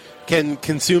game, can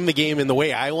consume the game in the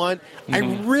way I want, I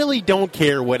really don't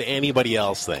care what anybody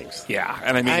else thinks. Yeah,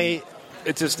 and I mean,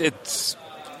 it's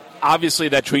obviously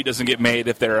that tweet doesn't get made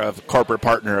if they're a corporate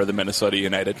partner of the Minnesota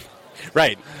United.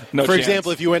 Right. No For chance.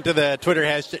 example, if you went to the Twitter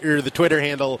hashtag or the Twitter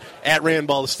handle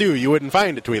 @RandballStew, you wouldn't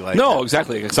find a tweet like that. No,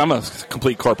 exactly, because I'm a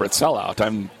complete corporate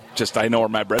sellout. I know where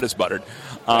my bread is buttered.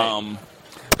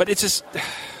 But it's just,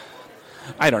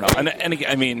 I don't know. And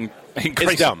again, I mean,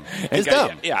 it's dumb. It's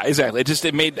dumb. Yeah, exactly.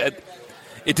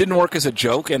 It didn't work as a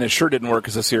joke, and it sure didn't work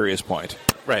as a serious point.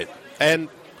 Right. And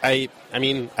I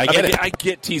get it. I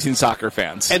get teasing soccer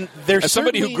fans. And there's as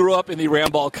somebody who grew up in the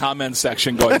Ramball comments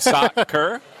section going,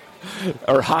 soccer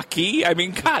or hockey, I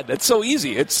mean, God, that's so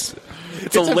easy. It's a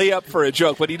layup for a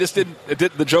joke, but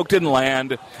the joke didn't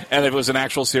land, and if it was an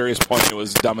actual serious point, it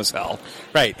was dumb as hell.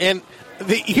 Right. And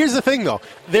here's the thing, though.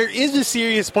 There is a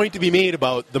serious point to be made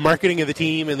about the marketing of the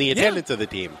team and the attendance of the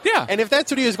team. Yeah. And if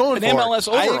that's what he was going for, MLS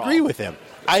overall, I agree with him.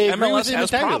 I agree MLS with him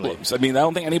has entirely. problems. I mean, I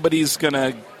don't think anybody's going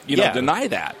to deny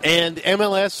that. And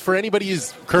MLS, for anybody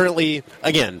who's currently,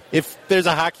 again, if there's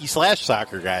a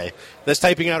hockey/soccer guy that's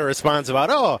typing out a response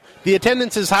about, the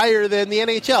attendance is higher than the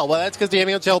NHL. Well, that's because the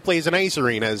NHL plays in ice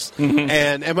arenas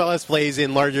and MLS plays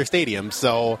in larger stadiums.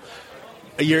 So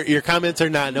your comments are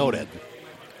not noted.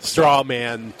 Straw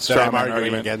man that I'm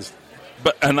arguing against.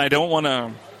 And I don't want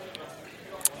to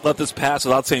let this pass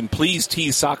without saying, please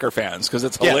tease soccer fans, because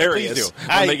it's hilarious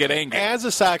when they get angry. As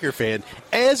a soccer fan,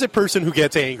 as a person who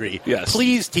gets angry,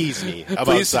 please tease me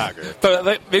about soccer.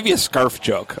 But maybe a scarf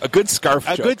joke. A good scarf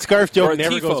joke. A good scarf joke or a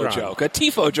never tifo goes wrong. Joke. A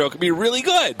tifo joke would be really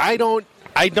good. I don't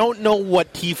know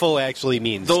what tifo actually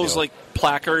means. Those, like,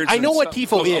 placards. I know what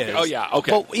tifo is. Okay. Oh, yeah,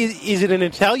 okay. Well, is it an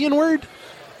Italian word?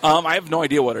 I have no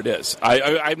idea what it is.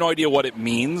 I have no idea what it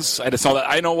means. I just know that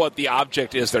I know what the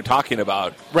object is they're talking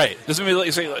about. Right. Doesn't mean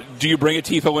like say, do you bring a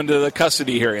tifo into the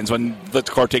custody hearings when the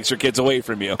court takes your kids away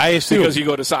from you? I assume because you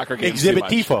go to soccer games. Exhibit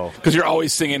tifo because you're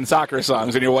always singing soccer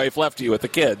songs and your wife left you with the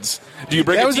kids. Do you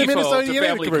bring a tifo to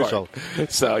family commercial?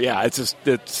 Court? So yeah,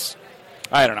 it's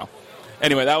I don't know.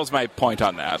 Anyway, that was my point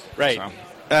on that. Right. So.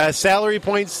 Salary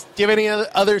points. Do you have any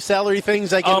other salary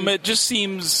things I can... It just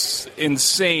seems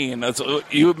insane.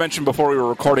 You had mentioned before we were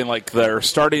recording, like, their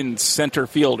starting center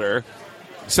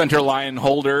line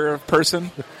holder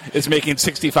person is making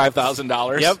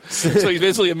 $65,000. Yep. So he's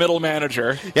basically a middle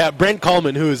manager. Yeah, Brent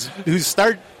Coleman,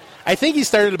 I think he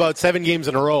started about 7 games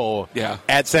in a row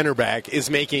at center back, is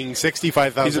making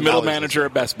 $65,000. He's a middle manager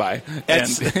at Best Buy.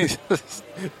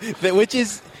 Which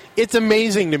is... It's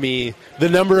amazing to me, the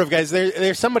number of guys.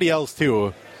 There's somebody else,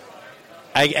 too.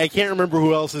 I can't remember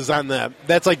who else is on that.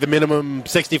 That's like the minimum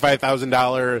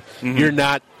 $65,000, you're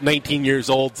not 19 years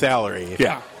old salary.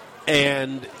 Yeah.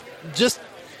 And just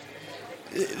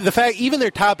the fact, even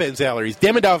their top-end salaries,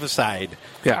 Demidov aside,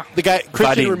 the guy,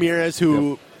 Christian Ramirez,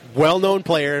 who... well-known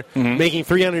player, making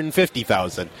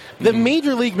 $350,000. The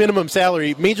Major League minimum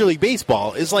salary, Major League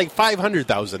Baseball, is like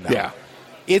 $500,000 now. Yeah.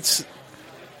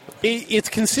 It's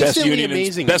consistently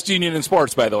amazing. Best union in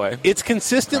sports, by the way. It's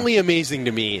consistently amazing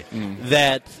to me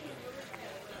that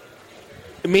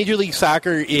Major League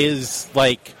Soccer is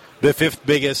like the 5th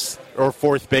biggest or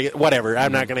 4th biggest, whatever.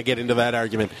 I'm not going to get into that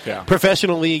argument. Yeah.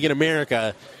 Professional league in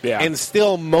America, and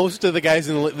still most of the guys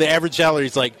in the average salary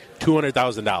is like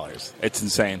 $200,000. It's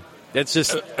insane. It's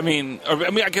just. I mean,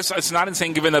 I guess it's not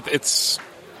insane given that it's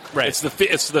the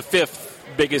 5th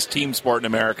biggest team sport in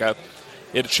America.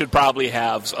 It should probably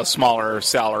have a smaller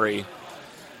salary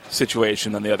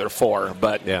situation than the other 4.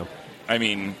 But, I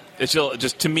mean, it's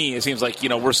just to me, it seems like,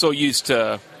 we're so used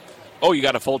to, you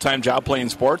got a full-time job playing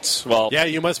sports? Well, yeah,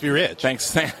 you must be rich.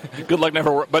 Thanks. Good luck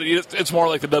never work. But it's more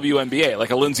like the WNBA,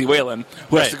 like a Lindsay Whalen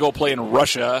who has to go play in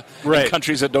Russia, in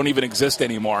countries that don't even exist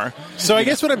anymore. So I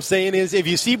guess what I'm saying is if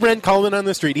you see Brent Coleman on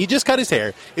the street, he just cut his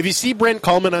hair. If you see Brent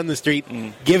Coleman on the street,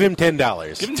 give him $10.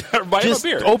 Buy him a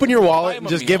beer. Open your wallet and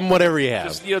just give him whatever you have.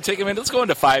 Just, take him in. Let's go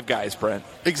into Five Guys, Brent.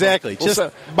 Exactly. Just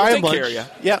buy him lunch. Care of you.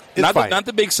 Yeah, it's fine. Not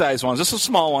the big size ones, just the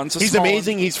small ones. He's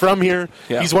amazing. He's from here.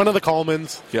 Yeah. He's one of the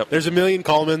Colemans. Yep. There's a million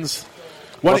Colemans.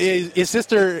 His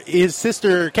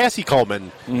sister Cassie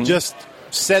Coleman just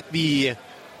set the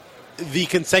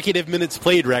consecutive minutes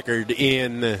played record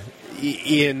in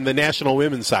the National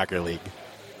Women's Soccer League.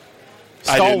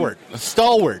 Stalwart.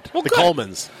 Well, the good.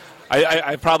 Colemans.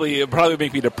 I probably it would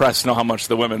make me depressed to know how much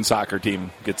the women's soccer team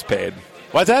gets paid.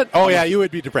 What's that? Oh yeah, you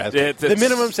would be depressed. The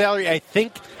minimum salary, I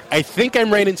think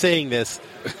I'm right in saying this.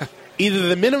 Either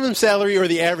the minimum salary or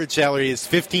the average salary is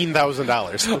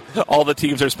 $15,000. All the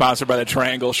teams are sponsored by the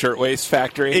Triangle Shirtwaist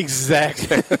Factory.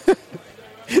 Exactly.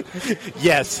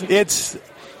 Yes, it's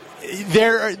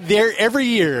there every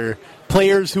year.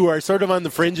 Players who are sort of on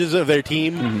the fringes of their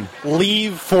team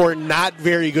leave for not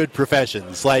very good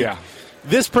professions.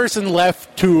 This person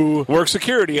left to work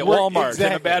security at Walmart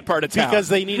in a bad part of town because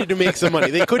they needed to make some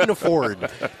money. They couldn't afford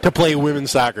to play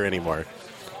women's soccer anymore.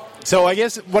 So I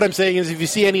guess what I'm saying is if you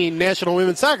see any National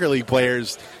Women's Soccer League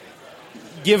players,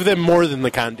 give them more than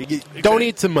the contract.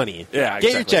 Donate some money. Yeah,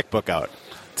 Get your checkbook out.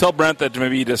 tell Brent that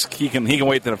maybe he can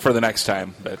wait for the next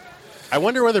time. But I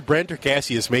wonder whether Brent or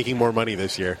Cassie is making more money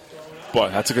this year. Boy,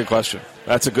 that's a good question.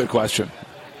 I don't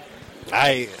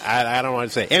want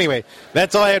to say. Anyway,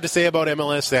 that's all I have to say about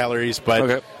MLS salaries. But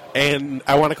Okay. And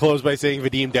I want to close by saying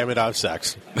Vadim Demidov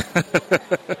sucks.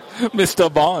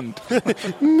 Mr. Bond.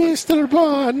 Mr.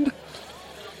 Bond.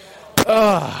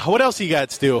 What else you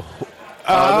got, Stu?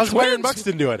 How's Byron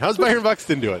Buxton doing?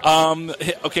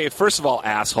 Okay, first of all,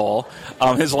 asshole.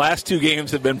 His last 2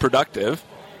 games have been productive.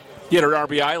 He had an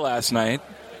RBI last night.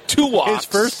 2 walks. His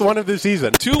first one of the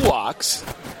season. 2 walks.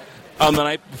 The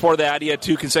night before that, he had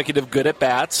 2 consecutive good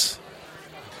at-bats.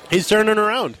 He's turning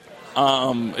around.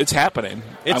 It's happening.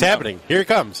 It's happening. Here it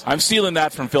comes. I'm stealing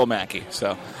that from Phil Mackey.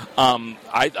 So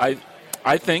I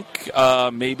think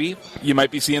maybe you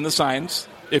might be seeing the signs.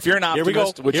 If you're an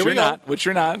optimist, which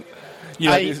you're not.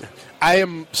 I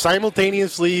am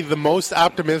simultaneously the most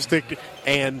optimistic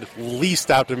and least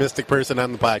optimistic person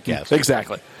on the podcast.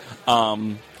 Exactly.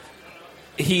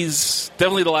 He's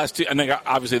definitely the last 2. And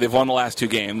obviously, they've won the last 2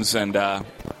 games, and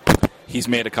he's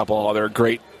made a couple other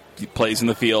great plays in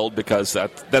the field because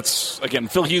that's again,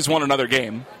 Phil Hughes won another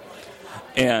game,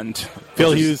 and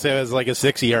Phil Hughes has like a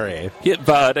 6 ERA. Yeah,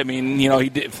 but I mean, he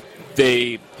did.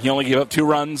 He only gave up 2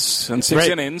 runs in 6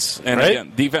 innings, and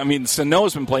again,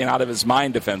 Sano's been playing out of his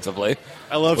mind defensively.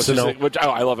 I love Sano.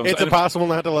 I love him. It's impossible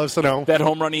not to love Sano. That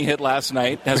home run he hit last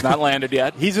night has not landed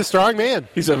yet. He's a strong man.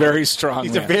 He's a very strong man.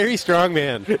 He's a very strong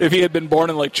man. If he had been born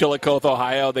in like Chillicothe,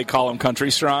 Ohio, they call him country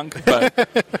strong, but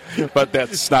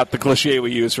that's not the cliche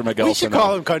we use for Miguel We should Sano.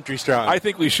 call him country strong. I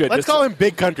think we should. Let's call him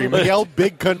Big Country. Miguel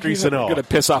Big Country Sano. I'm going to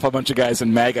piss off a bunch of guys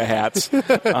in MAGA hats.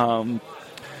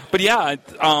 But yeah,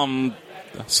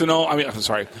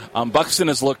 Buxton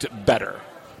has looked better.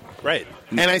 Right.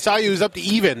 And I saw he was up to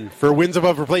even for wins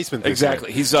above replacement this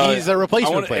Exactly. year. He's a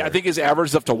replacement player. I think his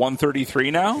average is up to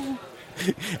 133 now.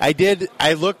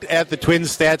 I looked at the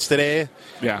Twins stats today.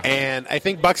 Yeah. And I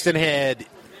think Buxton had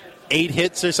 8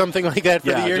 hits or something like that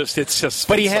for the year.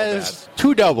 But he has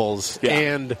 2 doubles. Yeah.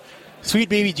 And sweet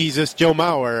baby Jesus, Joe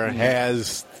Mauer,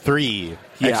 has 3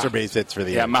 extra base hits for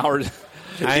the year. Yeah, Mauer.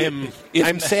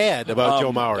 I'm sad about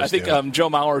Joe Mauer. I think Joe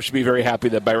Mauer should be very happy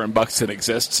that Byron Buxton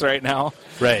exists right now.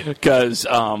 Right. Because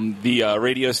the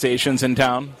radio stations in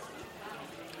town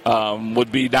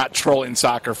would be not trolling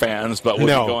soccer fans, but would be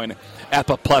going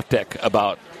apoplectic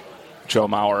about Joe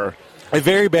Mauer. I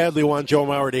very badly want Joe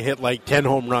Mauer to hit like 10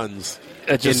 home runs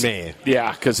in May.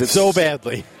 Yeah, because it's so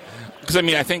badly. Because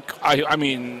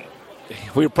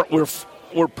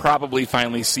we're probably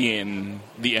finally seeing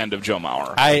the end of Joe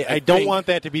Mauer. I don't want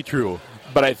that to be true.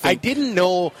 But I didn't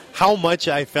know how much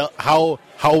I felt, how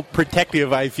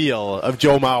protective I feel of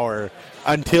Joe Mauer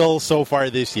until so far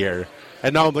this year.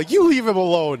 And now I'm like, you leave him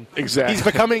alone. Exactly. He's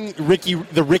becoming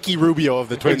the Ricky Rubio of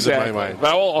the Twins in my mind.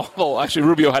 Well, actually,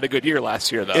 Rubio had a good year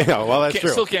last year, though. Yeah, well, that's true.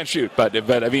 Still can't shoot, but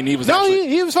I mean, he was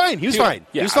he was fine. He was fine.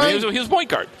 Yeah, he was point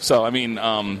guard. So, I mean,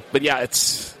 but yeah,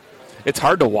 it's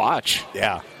hard to watch.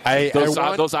 Yeah.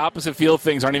 Those opposite field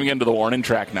things aren't even getting to the warning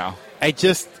track now. It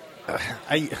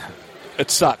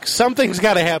sucks. Something's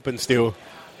got to happen, Stu.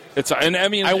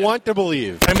 I want to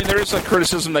believe. I mean, there is a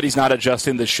criticism that he's not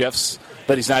adjusting the shifts,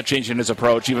 that he's not changing his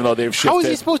approach, even though they've shifted. How is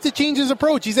he supposed to change his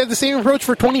approach? He's had the same approach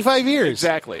for 25 years.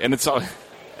 Exactly, and it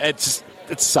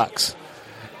sucks.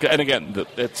 And again,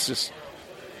 it's just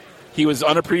he was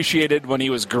unappreciated when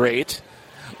he was great.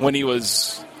 When he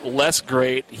was less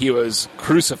great, he was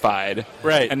crucified.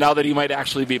 Right. And now that he might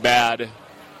actually be bad,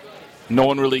 no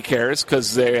one really cares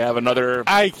because they have another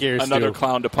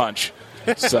clown to punch.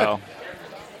 So.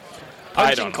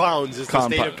 Punching clowns is the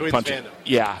state of Twins fandom.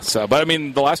 Yeah, but I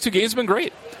mean, the last 2 games have been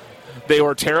great. They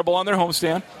were terrible on their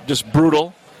homestand, just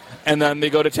brutal. And then they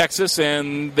go to Texas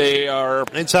and they are...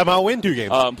 And somehow win 2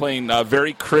 games. Playing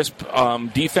very crisp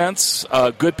defense,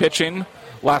 good pitching.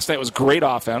 Last night was great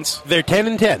offense. They're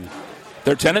 10-10.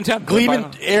 They're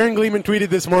 10-10. Aaron Gleeman tweeted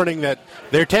this morning that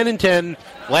they're 10-10.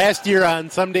 Last year on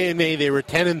some day in May, they were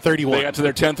 10-31. They got to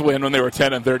their 10th win when they were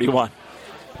 10-31.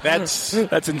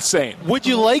 That's insane. Would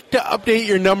you like to update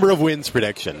your number of wins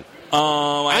prediction?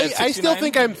 I still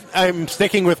think I'm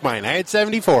sticking with mine. I had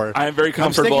 74. I'm very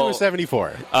comfortable. I'm sticking with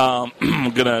 74. I'm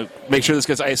going to make sure this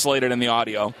gets isolated in the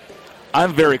audio.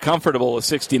 I'm very comfortable with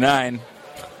 69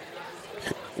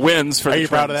 wins for the Twins. Are you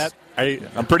proud of that?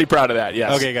 I'm pretty proud of that,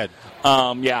 yes. Okay, good.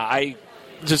 That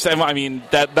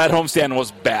homestand was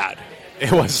bad.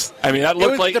 It was. I mean, that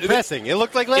looked like depressing. It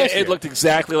looked like last year. It looked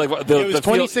exactly like it was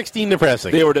 2016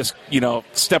 depressing. They were just,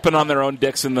 stepping on their own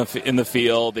dicks in the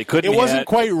field. They couldn't. It wasn't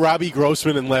quite Robbie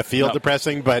Grossman in left field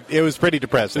depressing, but it was pretty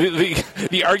depressing.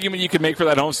 The argument you could make for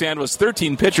that homestand was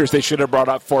 13 pitchers. They should have brought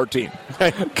up 14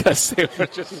 because they were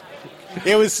just.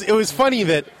 It was funny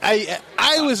that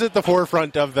I was at the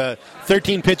forefront of the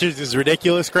 13 pitchers is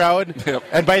ridiculous crowd,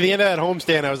 and by the end of that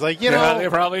homestand, I was like, they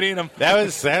probably need him. That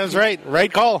was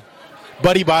right call.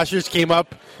 Buddy Boschers came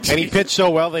up, and he pitched so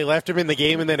well they left him in the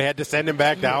game and then had to send him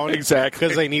back down exactly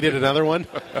because they needed another one.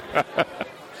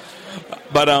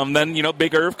 But then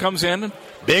Big Irv comes in.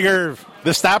 Big Irv,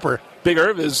 the stopper. Big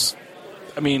Irv is.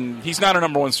 I mean, he's not a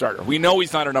number one starter. We know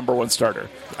he's not a number one starter.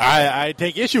 I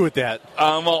take issue with that.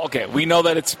 Well, okay. We know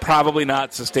that it's probably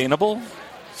not sustainable.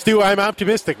 Stu, I'm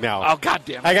optimistic now. Oh,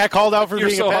 goddamn! I got called out for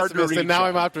being so a hard to pessimist, read, and now John.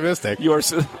 I'm optimistic. You are.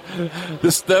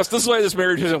 This is why this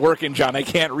marriage isn't working, John. I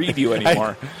can't read you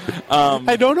anymore.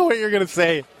 I don't know what you're going to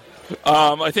say.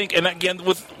 I think, and again,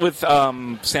 with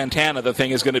Santana, the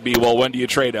thing is going to be, well, when do you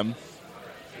trade him?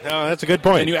 No, that's a good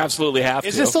point. And you absolutely have to.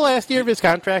 Is this the last year of his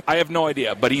contract? I have no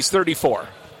idea, but he's 34.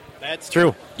 That's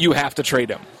true. You have to trade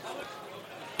him.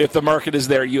 If the market is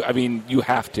there, you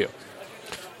have to.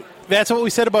 That's what we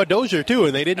said about Dozier, too,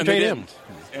 and they didn't trade him.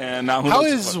 And now how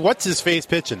is what's-his-face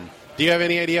pitching? Do you have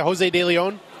any idea? Jose De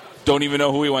Leon? Don't even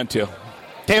know who he went to.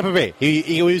 Tampa Bay.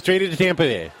 He was traded to Tampa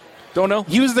Bay. Don't know.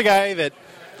 He was the guy that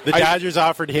the Dodgers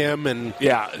offered him, and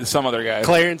some other guy.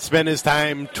 Clarence spent his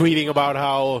time tweeting about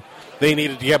how they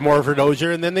needed to get more for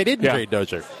Dozier, and then they didn't trade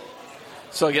Dozier.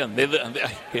 So again,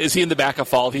 is he in the back of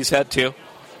Falvey's head too?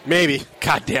 Maybe.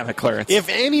 God damn it, Clarence. If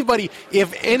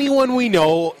anyone we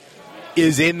know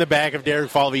is in the back of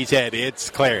Derek Falvey's head, it's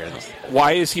Clarence.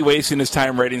 Why is he wasting his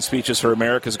time writing speeches for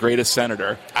America's greatest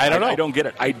senator? I don't know. I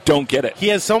don't get it. He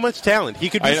has so much talent. He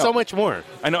could be so much more.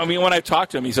 I know. I mean, when I talk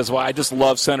to him, he says, well, I just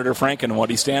love Senator Franken and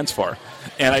what he stands for.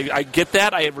 And I get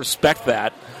that. I respect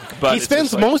that. But he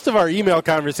spends most of our email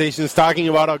conversations talking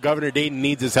about how Governor Dayton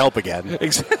needs his help again.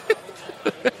 Exactly.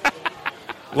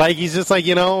 Like, he's just like,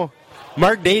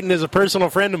 Mark Dayton is a personal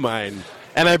friend of mine,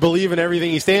 and I believe in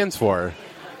everything he stands for.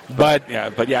 But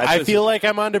I feel like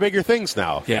I'm on to bigger things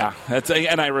now. Yeah,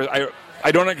 and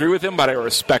I don't agree with him, but I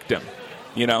respect him.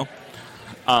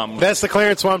 That's the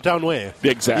Clarence Swamptown way.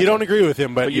 Exactly. You don't agree with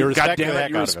him, but you respect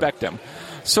him.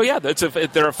 So yeah,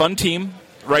 they're a fun team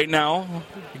right now.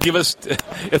 Give us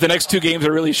if the next two games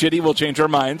are really shitty, we'll change our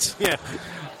minds. Yeah.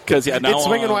 Because now it's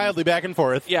swinging wildly back and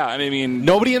forth. Yeah, I mean,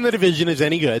 nobody in the division is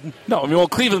any good. No, I mean,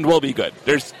 Cleveland will be good.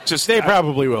 There's just they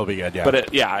probably will be good. Yeah, but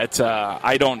it's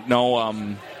I don't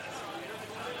know.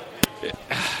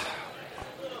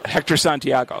 Hector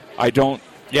Santiago. I don't.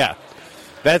 Yeah,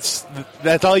 that's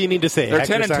all you need to say. They're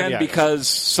Hector 10-10 Santiago. because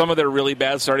some of their really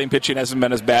bad starting pitching hasn't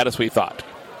been as bad as we thought.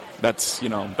 That's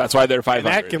why they're 500. And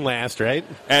that can last, right?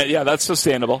 And yeah, that's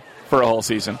sustainable for a whole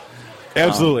season.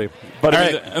 Absolutely. But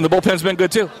and the bullpen's been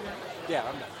good too. Yeah,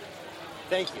 I'm done.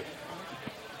 Thank you.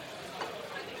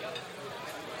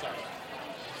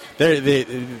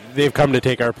 They've come to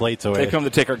take our plates away. They come to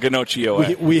take our Gnocchi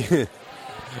away.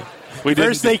 We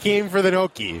first they came for the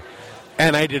gnocchi,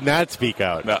 and I did not speak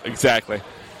out. No, exactly.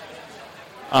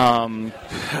 So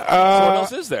what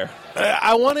else is there?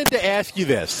 I wanted to ask you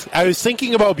this. I was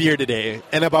thinking about beer today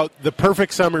and about the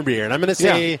perfect summer beer, and I'm going to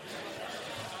say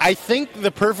I think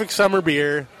the perfect summer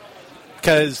beer,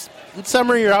 because in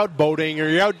summer you're out boating or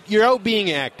you're out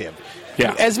being active.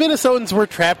 Yeah. As Minnesotans, we're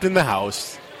trapped in the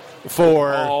house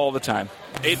for all the time.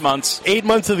 8 months. 8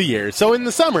 months of the year. So in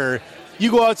the summer, you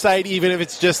go outside even if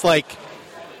it's just like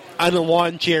on a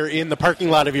lawn chair in the parking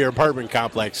lot of your apartment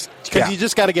complex because you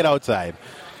just got to get outside.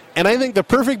 And I think the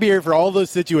perfect beer for all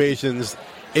those situations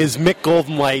is Mick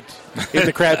Golden Light in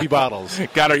the crappy bottles.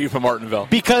 God, are you from Martinville?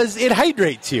 Because it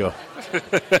hydrates you.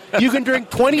 You can drink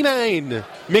 29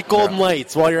 Mick Golden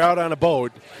Lights while you're out on a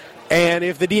boat, and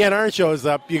if the DNR shows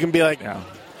up, you can be like,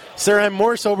 sir, I'm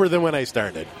more sober than when I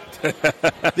started.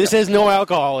 This has no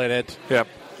alcohol in it. Yep.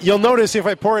 You'll notice if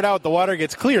I pour it out, the water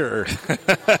gets clearer.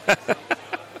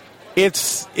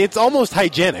 It's almost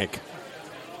hygienic.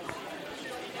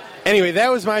 Anyway, that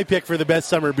was my pick for the best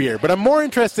summer beer, but I'm more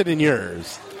interested in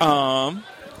yours.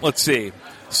 Let's see.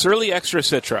 Surly Extra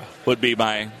Citra would be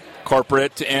my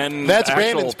corporate and that's actual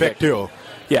Brandon's pick too.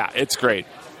 Yeah, it's great.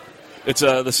 It's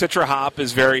the Citra hop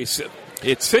is it's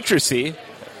citrusy.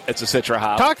 It's a Citra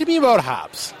hop. Talk to me about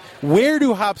hops. Where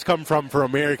do hops come from for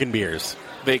American beers?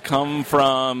 They come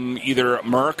from either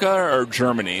America or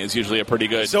Germany is usually a pretty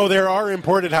good. So there are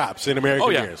imported hops in American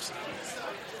beers.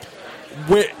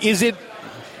 Where is it?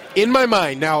 In my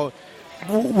mind now,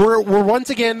 we're once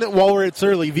again, while we're at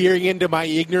Surly, veering into my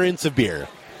ignorance of beer.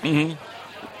 In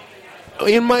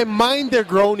my mind, they're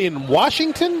grown in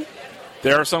Washington.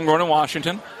 There are some grown in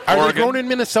Washington. Are Oregon. they grown in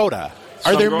Minnesota?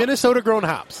 Are there Minnesota-grown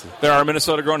hops? There are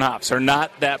Minnesota-grown hops. They're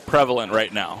not that prevalent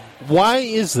right now. Why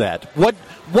is that?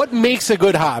 What makes a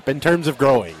good hop in terms of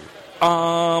growing?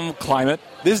 Climate.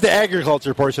 This is the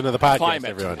agriculture portion of the podcast, Climate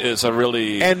everyone. is a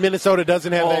really... And Minnesota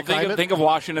doesn't have that climate? Think of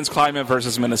Washington's climate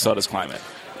versus Minnesota's climate.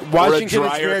 Washington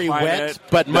is very wet,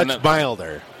 but much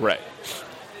milder. Right.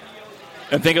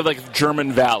 And think of like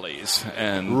German valleys.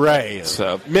 And right.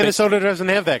 So Minnesota doesn't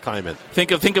have that climate.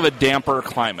 Think of a damper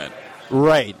climate.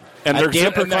 Right. And I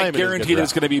guaranteed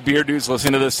there's going to be beer dudes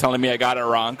listening to this telling me I got it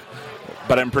wrong.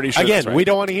 But I'm pretty sure again, right. we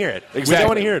don't want to hear it. Exactly. We don't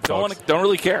want to hear it, folks. Don't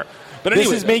really care. But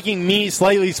anyway, this is making me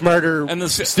slightly smarter. And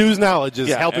Stu's knowledge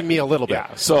is helping me a little bit.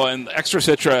 Yeah. So, and Extra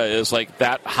Citra is like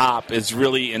that hop is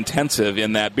really intensive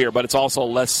in that beer, but it's also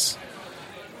less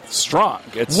strong.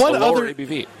 It's a lower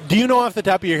ABV. Do you know off the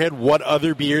top of your head what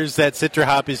other beers that Citra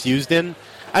hop is used in?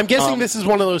 I'm guessing this is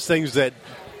one of those things that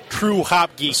true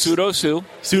hop geeks... Pseudo Sue,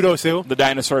 the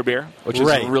dinosaur beer, which is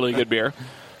a really good beer.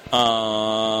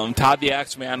 Todd the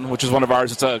Axeman, which is one of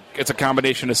ours. It's a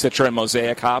combination of Citra and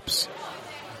Mosaic hops.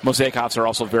 Mosaic hops are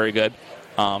also very good.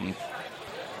 Those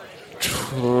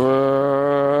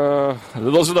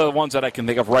are the ones that I can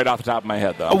think of right off the top of my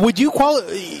head, though. Would you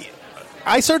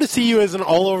I sort of see you as an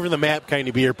all-over-the-map kind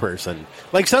of beer person.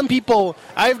 Like some people,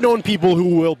 I've known people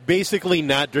who will basically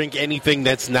not drink anything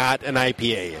that's not an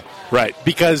IPA. Right.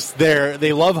 Because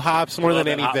they love hops more than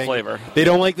anything. Hop flavor. They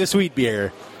don't like the sweet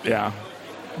beer. Yeah.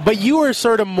 But you are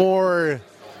sort of more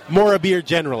a beer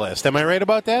generalist. Am I right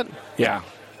about that? Yeah.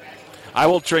 I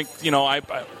will drink,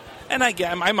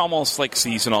 I'm almost like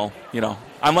seasonal,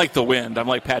 I'm like the wind. I'm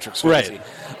like Patrick Swayze. Right.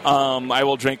 I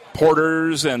will drink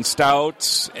porters and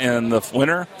stouts in the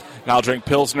winter, and I'll drink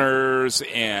pilsners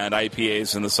and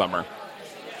IPAs in the summer.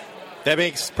 That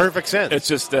makes perfect sense. It's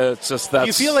just that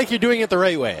you feel like you're doing it the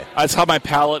right way. That's how my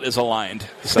palate is aligned.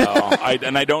 So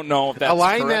I don't know if that's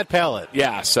align correct. that palate.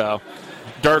 Yeah. So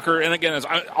darker, and again,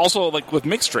 also like with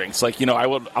mixed drinks, like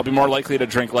I'll be more likely to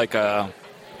drink like a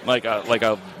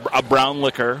brown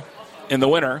liquor in the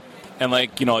winter, and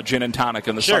a gin and tonic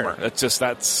in the summer.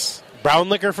 That's brown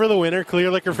liquor for the winter, clear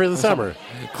liquor for the summer.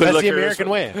 That's the American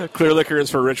way. Clear liquor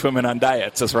is for rich women on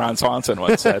diets, as Ron Swanson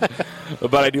once said.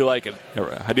 But I do like it.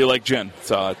 I do like gin.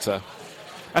 So it's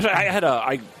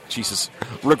I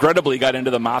regrettably got into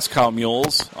the Moscow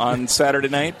Mules on Saturday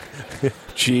night.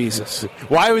 Jesus.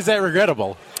 Why was that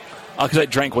regrettable? Because I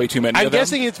drank way too many I'm of them.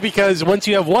 guessing it's because once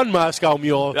you have one Moscow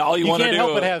Mule, all you can't do,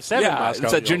 help but have seven Moscow It's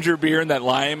Mules. a ginger beer and that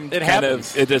lime. It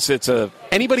happens.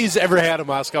 Anybody who's ever had a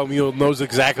Moscow Mule knows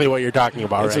exactly what you're talking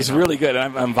about. It's really good.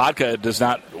 And vodka does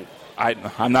not.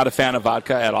 I'm not a fan of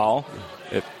vodka at all.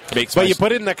 It makes. But you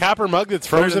put it in a copper mug that's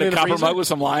frozen in a copper freezer? mug with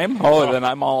some lime. Oh, then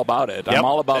I'm all about it. Yep, I'm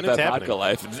all about that vodka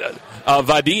life.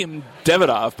 Vadim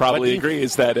Davidov probably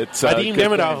agrees that it's. Vadim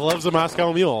Davidov loves a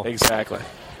Moscow Mule. Exactly.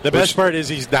 The best part is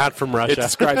he's not from Russia. It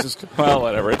describes his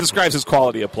whatever. It describes his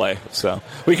quality of play. So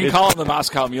we can call him the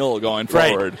Moscow Mule going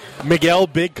forward. Right. Miguel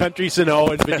Big Country Sano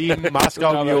and Vadim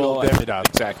Moscow Mule Davidov.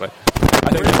 Exactly. I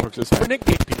think that works this time. We're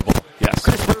nickname people. Yes.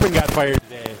 Chris Berman got fired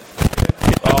today.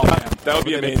 Oh man, that would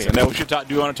be amazing. Now we should talk.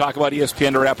 Do you want to talk about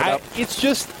ESPN to wrap it up?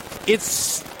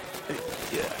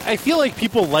 I feel like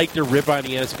people like to rip on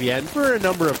ESPN for a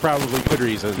number of probably good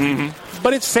reasons. Mm-hmm.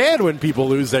 But it's sad when people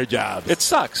lose their jobs. It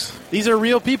sucks. These are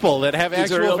real people that have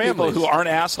actual families. People who aren't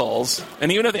assholes.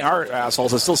 And even if they are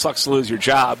assholes, it still sucks to lose your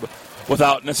job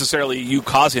without necessarily you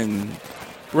causing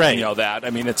that. I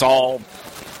mean, it's all,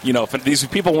 if these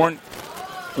people weren't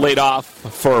laid off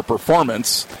for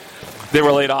performance. They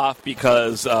were laid off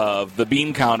because of the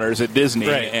bean counters at Disney,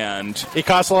 and it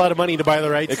costs a lot of money to buy the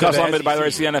rights. It costs a lot of money to buy the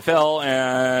rights to the NFL,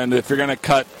 and if you're going to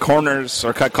cut corners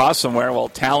or cut costs somewhere, well,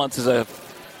 talent is that's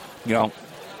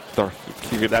where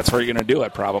you're going to do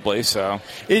it, probably. So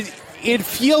it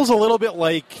feels a little bit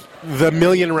like the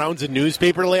million rounds of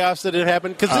newspaper layoffs that had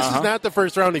happened, because this is not the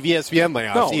first round of ESPN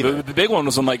layoffs either. The big one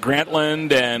was on like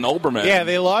Grantland and Oberman. Yeah,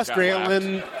 they lost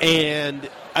Grantland, and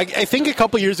I think a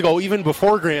couple years ago, even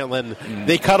before Grantland,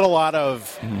 they cut a lot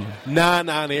of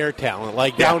non-on-air talent,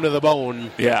 like down to the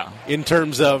bone, in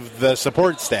terms of the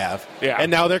support staff. Yeah. And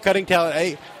now they're cutting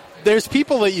talent. There's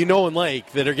people that you know and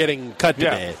like that are getting cut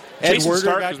today. Jason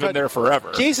Stark has been there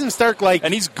forever. Jason Stark,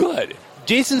 and he's good.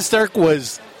 Jason Stark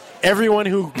was everyone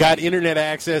who got internet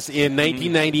access in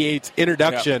 1998's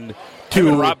introduction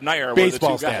to Rob Nyer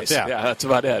baseball stats. Yeah, that's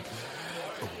about it.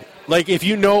 Like, if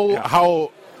you know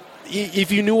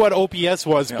if you knew what OPS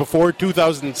was before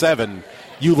 2007,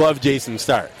 you love Jason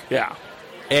Stark. Yeah.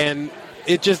 And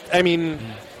it just, I mean,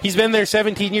 he's been there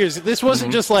 17 years. This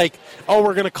wasn't just like, oh,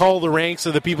 we're going to call the ranks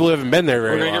of the people who haven't been there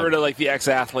very long. We're going to get rid of like the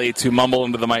ex-athletes who mumble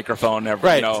into the microphone.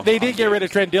 Right. They did get rid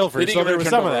of Trent Dilfer, so there was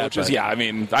some of that. Which is, I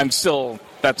mean, I'm still,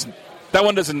 that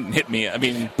one doesn't hit me. I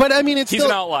mean, it's he's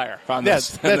still an outlier on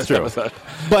this. That's true.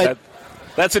 But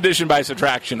that's addition by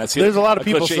subtraction. There's a lot of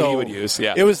people he would use.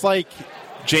 Yeah. It was like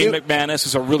Jane McManus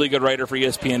is a really good writer for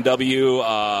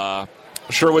ESPNW.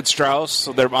 Sherwood Strauss,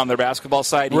 they're on their basketball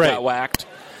side. He got whacked.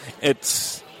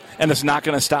 It's not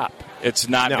going to stop. It's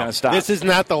not going to stop. This is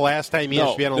not the last time ESPN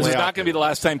will lay off. This is not going to be the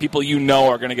last time people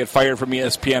are going to get fired from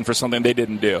ESPN for something they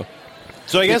didn't do.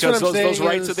 So I guess because what I'm saying those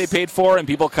rights that they paid for and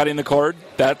people cutting the cord,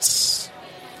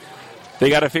 they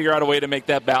got to figure out a way to make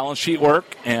that balance sheet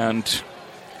work. And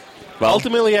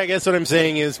ultimately, I guess what I'm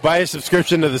saying is buy a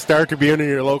subscription to the Star Tribune in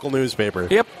your local newspaper.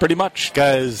 Yep, pretty much.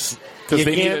 Because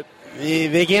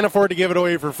they can't afford to give it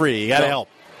away for free. You got to help.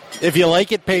 If you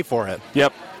like it, pay for it.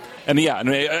 Yep. And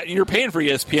you're paying for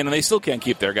ESPN, and they still can't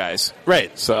keep their guys.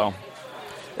 Right. So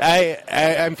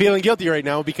I'm feeling guilty right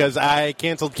now because I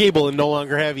canceled cable and no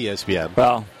longer have ESPN.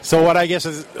 Well, so what I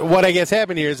guess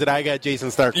happened here is that I got Jason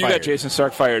Stark fired. You got Jason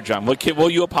Stark fired, John. Will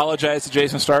you apologize to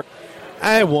Jason Stark?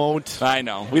 I won't. I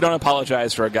know. We don't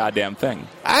apologize for a goddamn thing.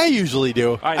 I usually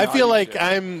do. I feel like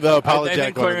I'm the apologetic. I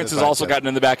think Clarence has also gotten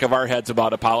in the back of our heads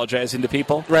about apologizing to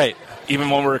people. Right. Even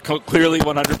when we're clearly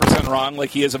 100% wrong, like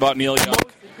he is about Neil Young.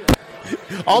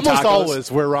 Almost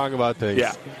always we're wrong about things.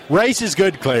 Yeah. Rice is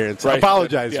good, Clarence. Rice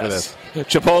apologize for this.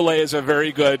 Chipotle is a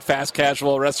very good fast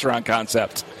casual restaurant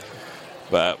concept.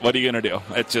 But what are you going to do?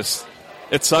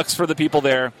 It sucks for the people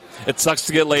there. It sucks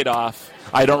to get laid off.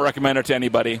 I don't recommend it to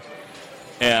anybody.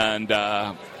 And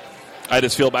I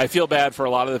feel bad for a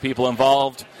lot of the people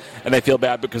involved, and I feel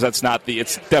bad because it's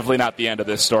definitely not the end of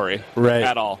this story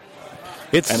at all.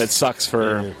 It sucks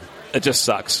it just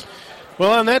sucks.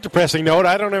 Well, on that depressing note,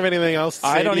 I don't have anything else to say.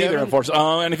 I don't either,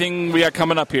 unfortunately. Anything we got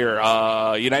coming up here?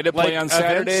 United play on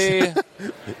Saturday.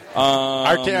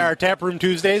 Our Tap Room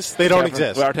Tuesdays, they don't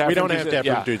exist. We don't have Tap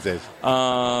Room Tuesdays.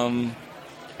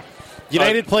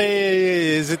 United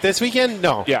play, is it this weekend?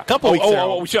 No. Yeah. A couple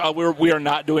weeks ago. We are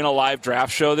not doing a live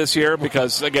draft show this year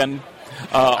because, again,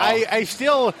 I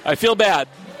feel bad.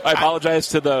 I apologize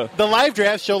to the live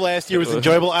draft show last year was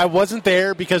enjoyable. I wasn't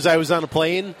there because I was on a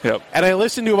plane, and I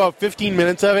listened to about 15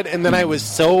 minutes of it, and then I was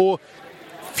so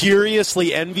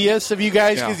furiously envious of you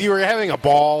guys because you were having a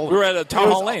ball. We were at Town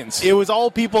Hall Lanes. It was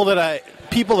all people that I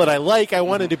like. I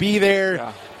wanted to be there.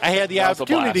 Yeah. I had the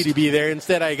opportunity to be there.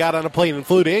 Instead, I got on a plane and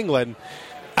flew to England.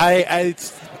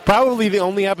 It's probably the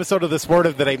only episode of The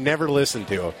Sportive that I never listened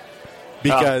to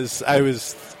because I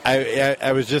was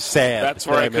just sad. That's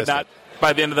where I could not.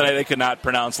 By the end of the night, I could not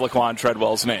pronounce Laquan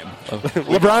Treadwell's name.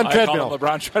 LeBron Treadmill.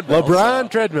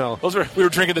 LeBron Treadmill. We were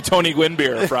drinking the Tony Gwynn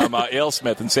beer from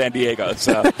AleSmith in San Diego.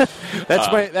 So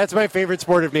that's my favorite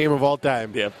sportive name of all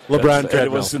time. Yeah, LeBron Treadmill.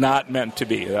 It was not meant to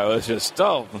be. That was just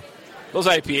those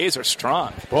IPAs are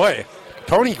strong. Boy,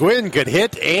 Tony Gwynn could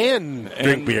hit and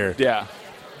drink beer. Yeah.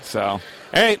 So. All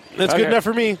right, that's good enough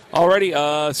for me.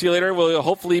 Alrighty, see you later. We'll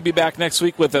hopefully be back next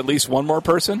week with at least one more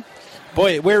person.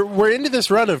 Boy, we're into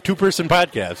this run of two-person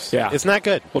podcasts. Yeah. It's not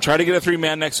good. We'll try to get a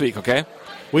three-man next week, okay?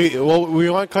 We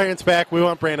want Clarence back. We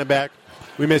want Brandon back.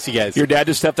 We miss you guys. Your dad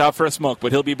just stepped out for a smoke,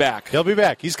 but he'll be back. He'll be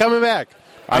back. He's coming back.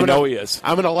 I know he is.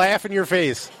 I'm going to laugh in your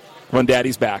face. When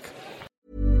Daddy's back.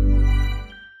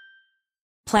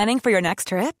 Planning for your next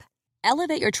trip?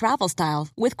 Elevate your travel style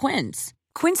with Quince.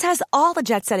 Quince has all the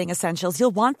jet-setting essentials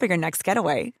you'll want for your next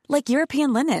getaway, like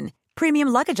European linen, premium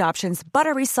luggage options,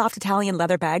 buttery soft Italian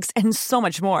leather bags, and so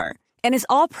much more. And is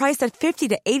all priced at 50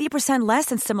 to 80% less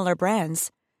than similar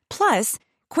brands. Plus,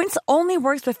 Quince only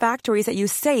works with factories that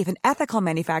use safe and ethical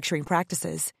manufacturing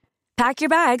practices. Pack your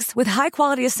bags with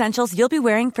high-quality essentials you'll be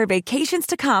wearing for vacations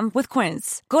to come with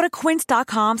Quince. Go to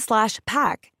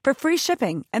quince.com/pack for free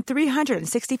shipping and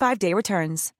 365-day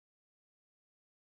returns.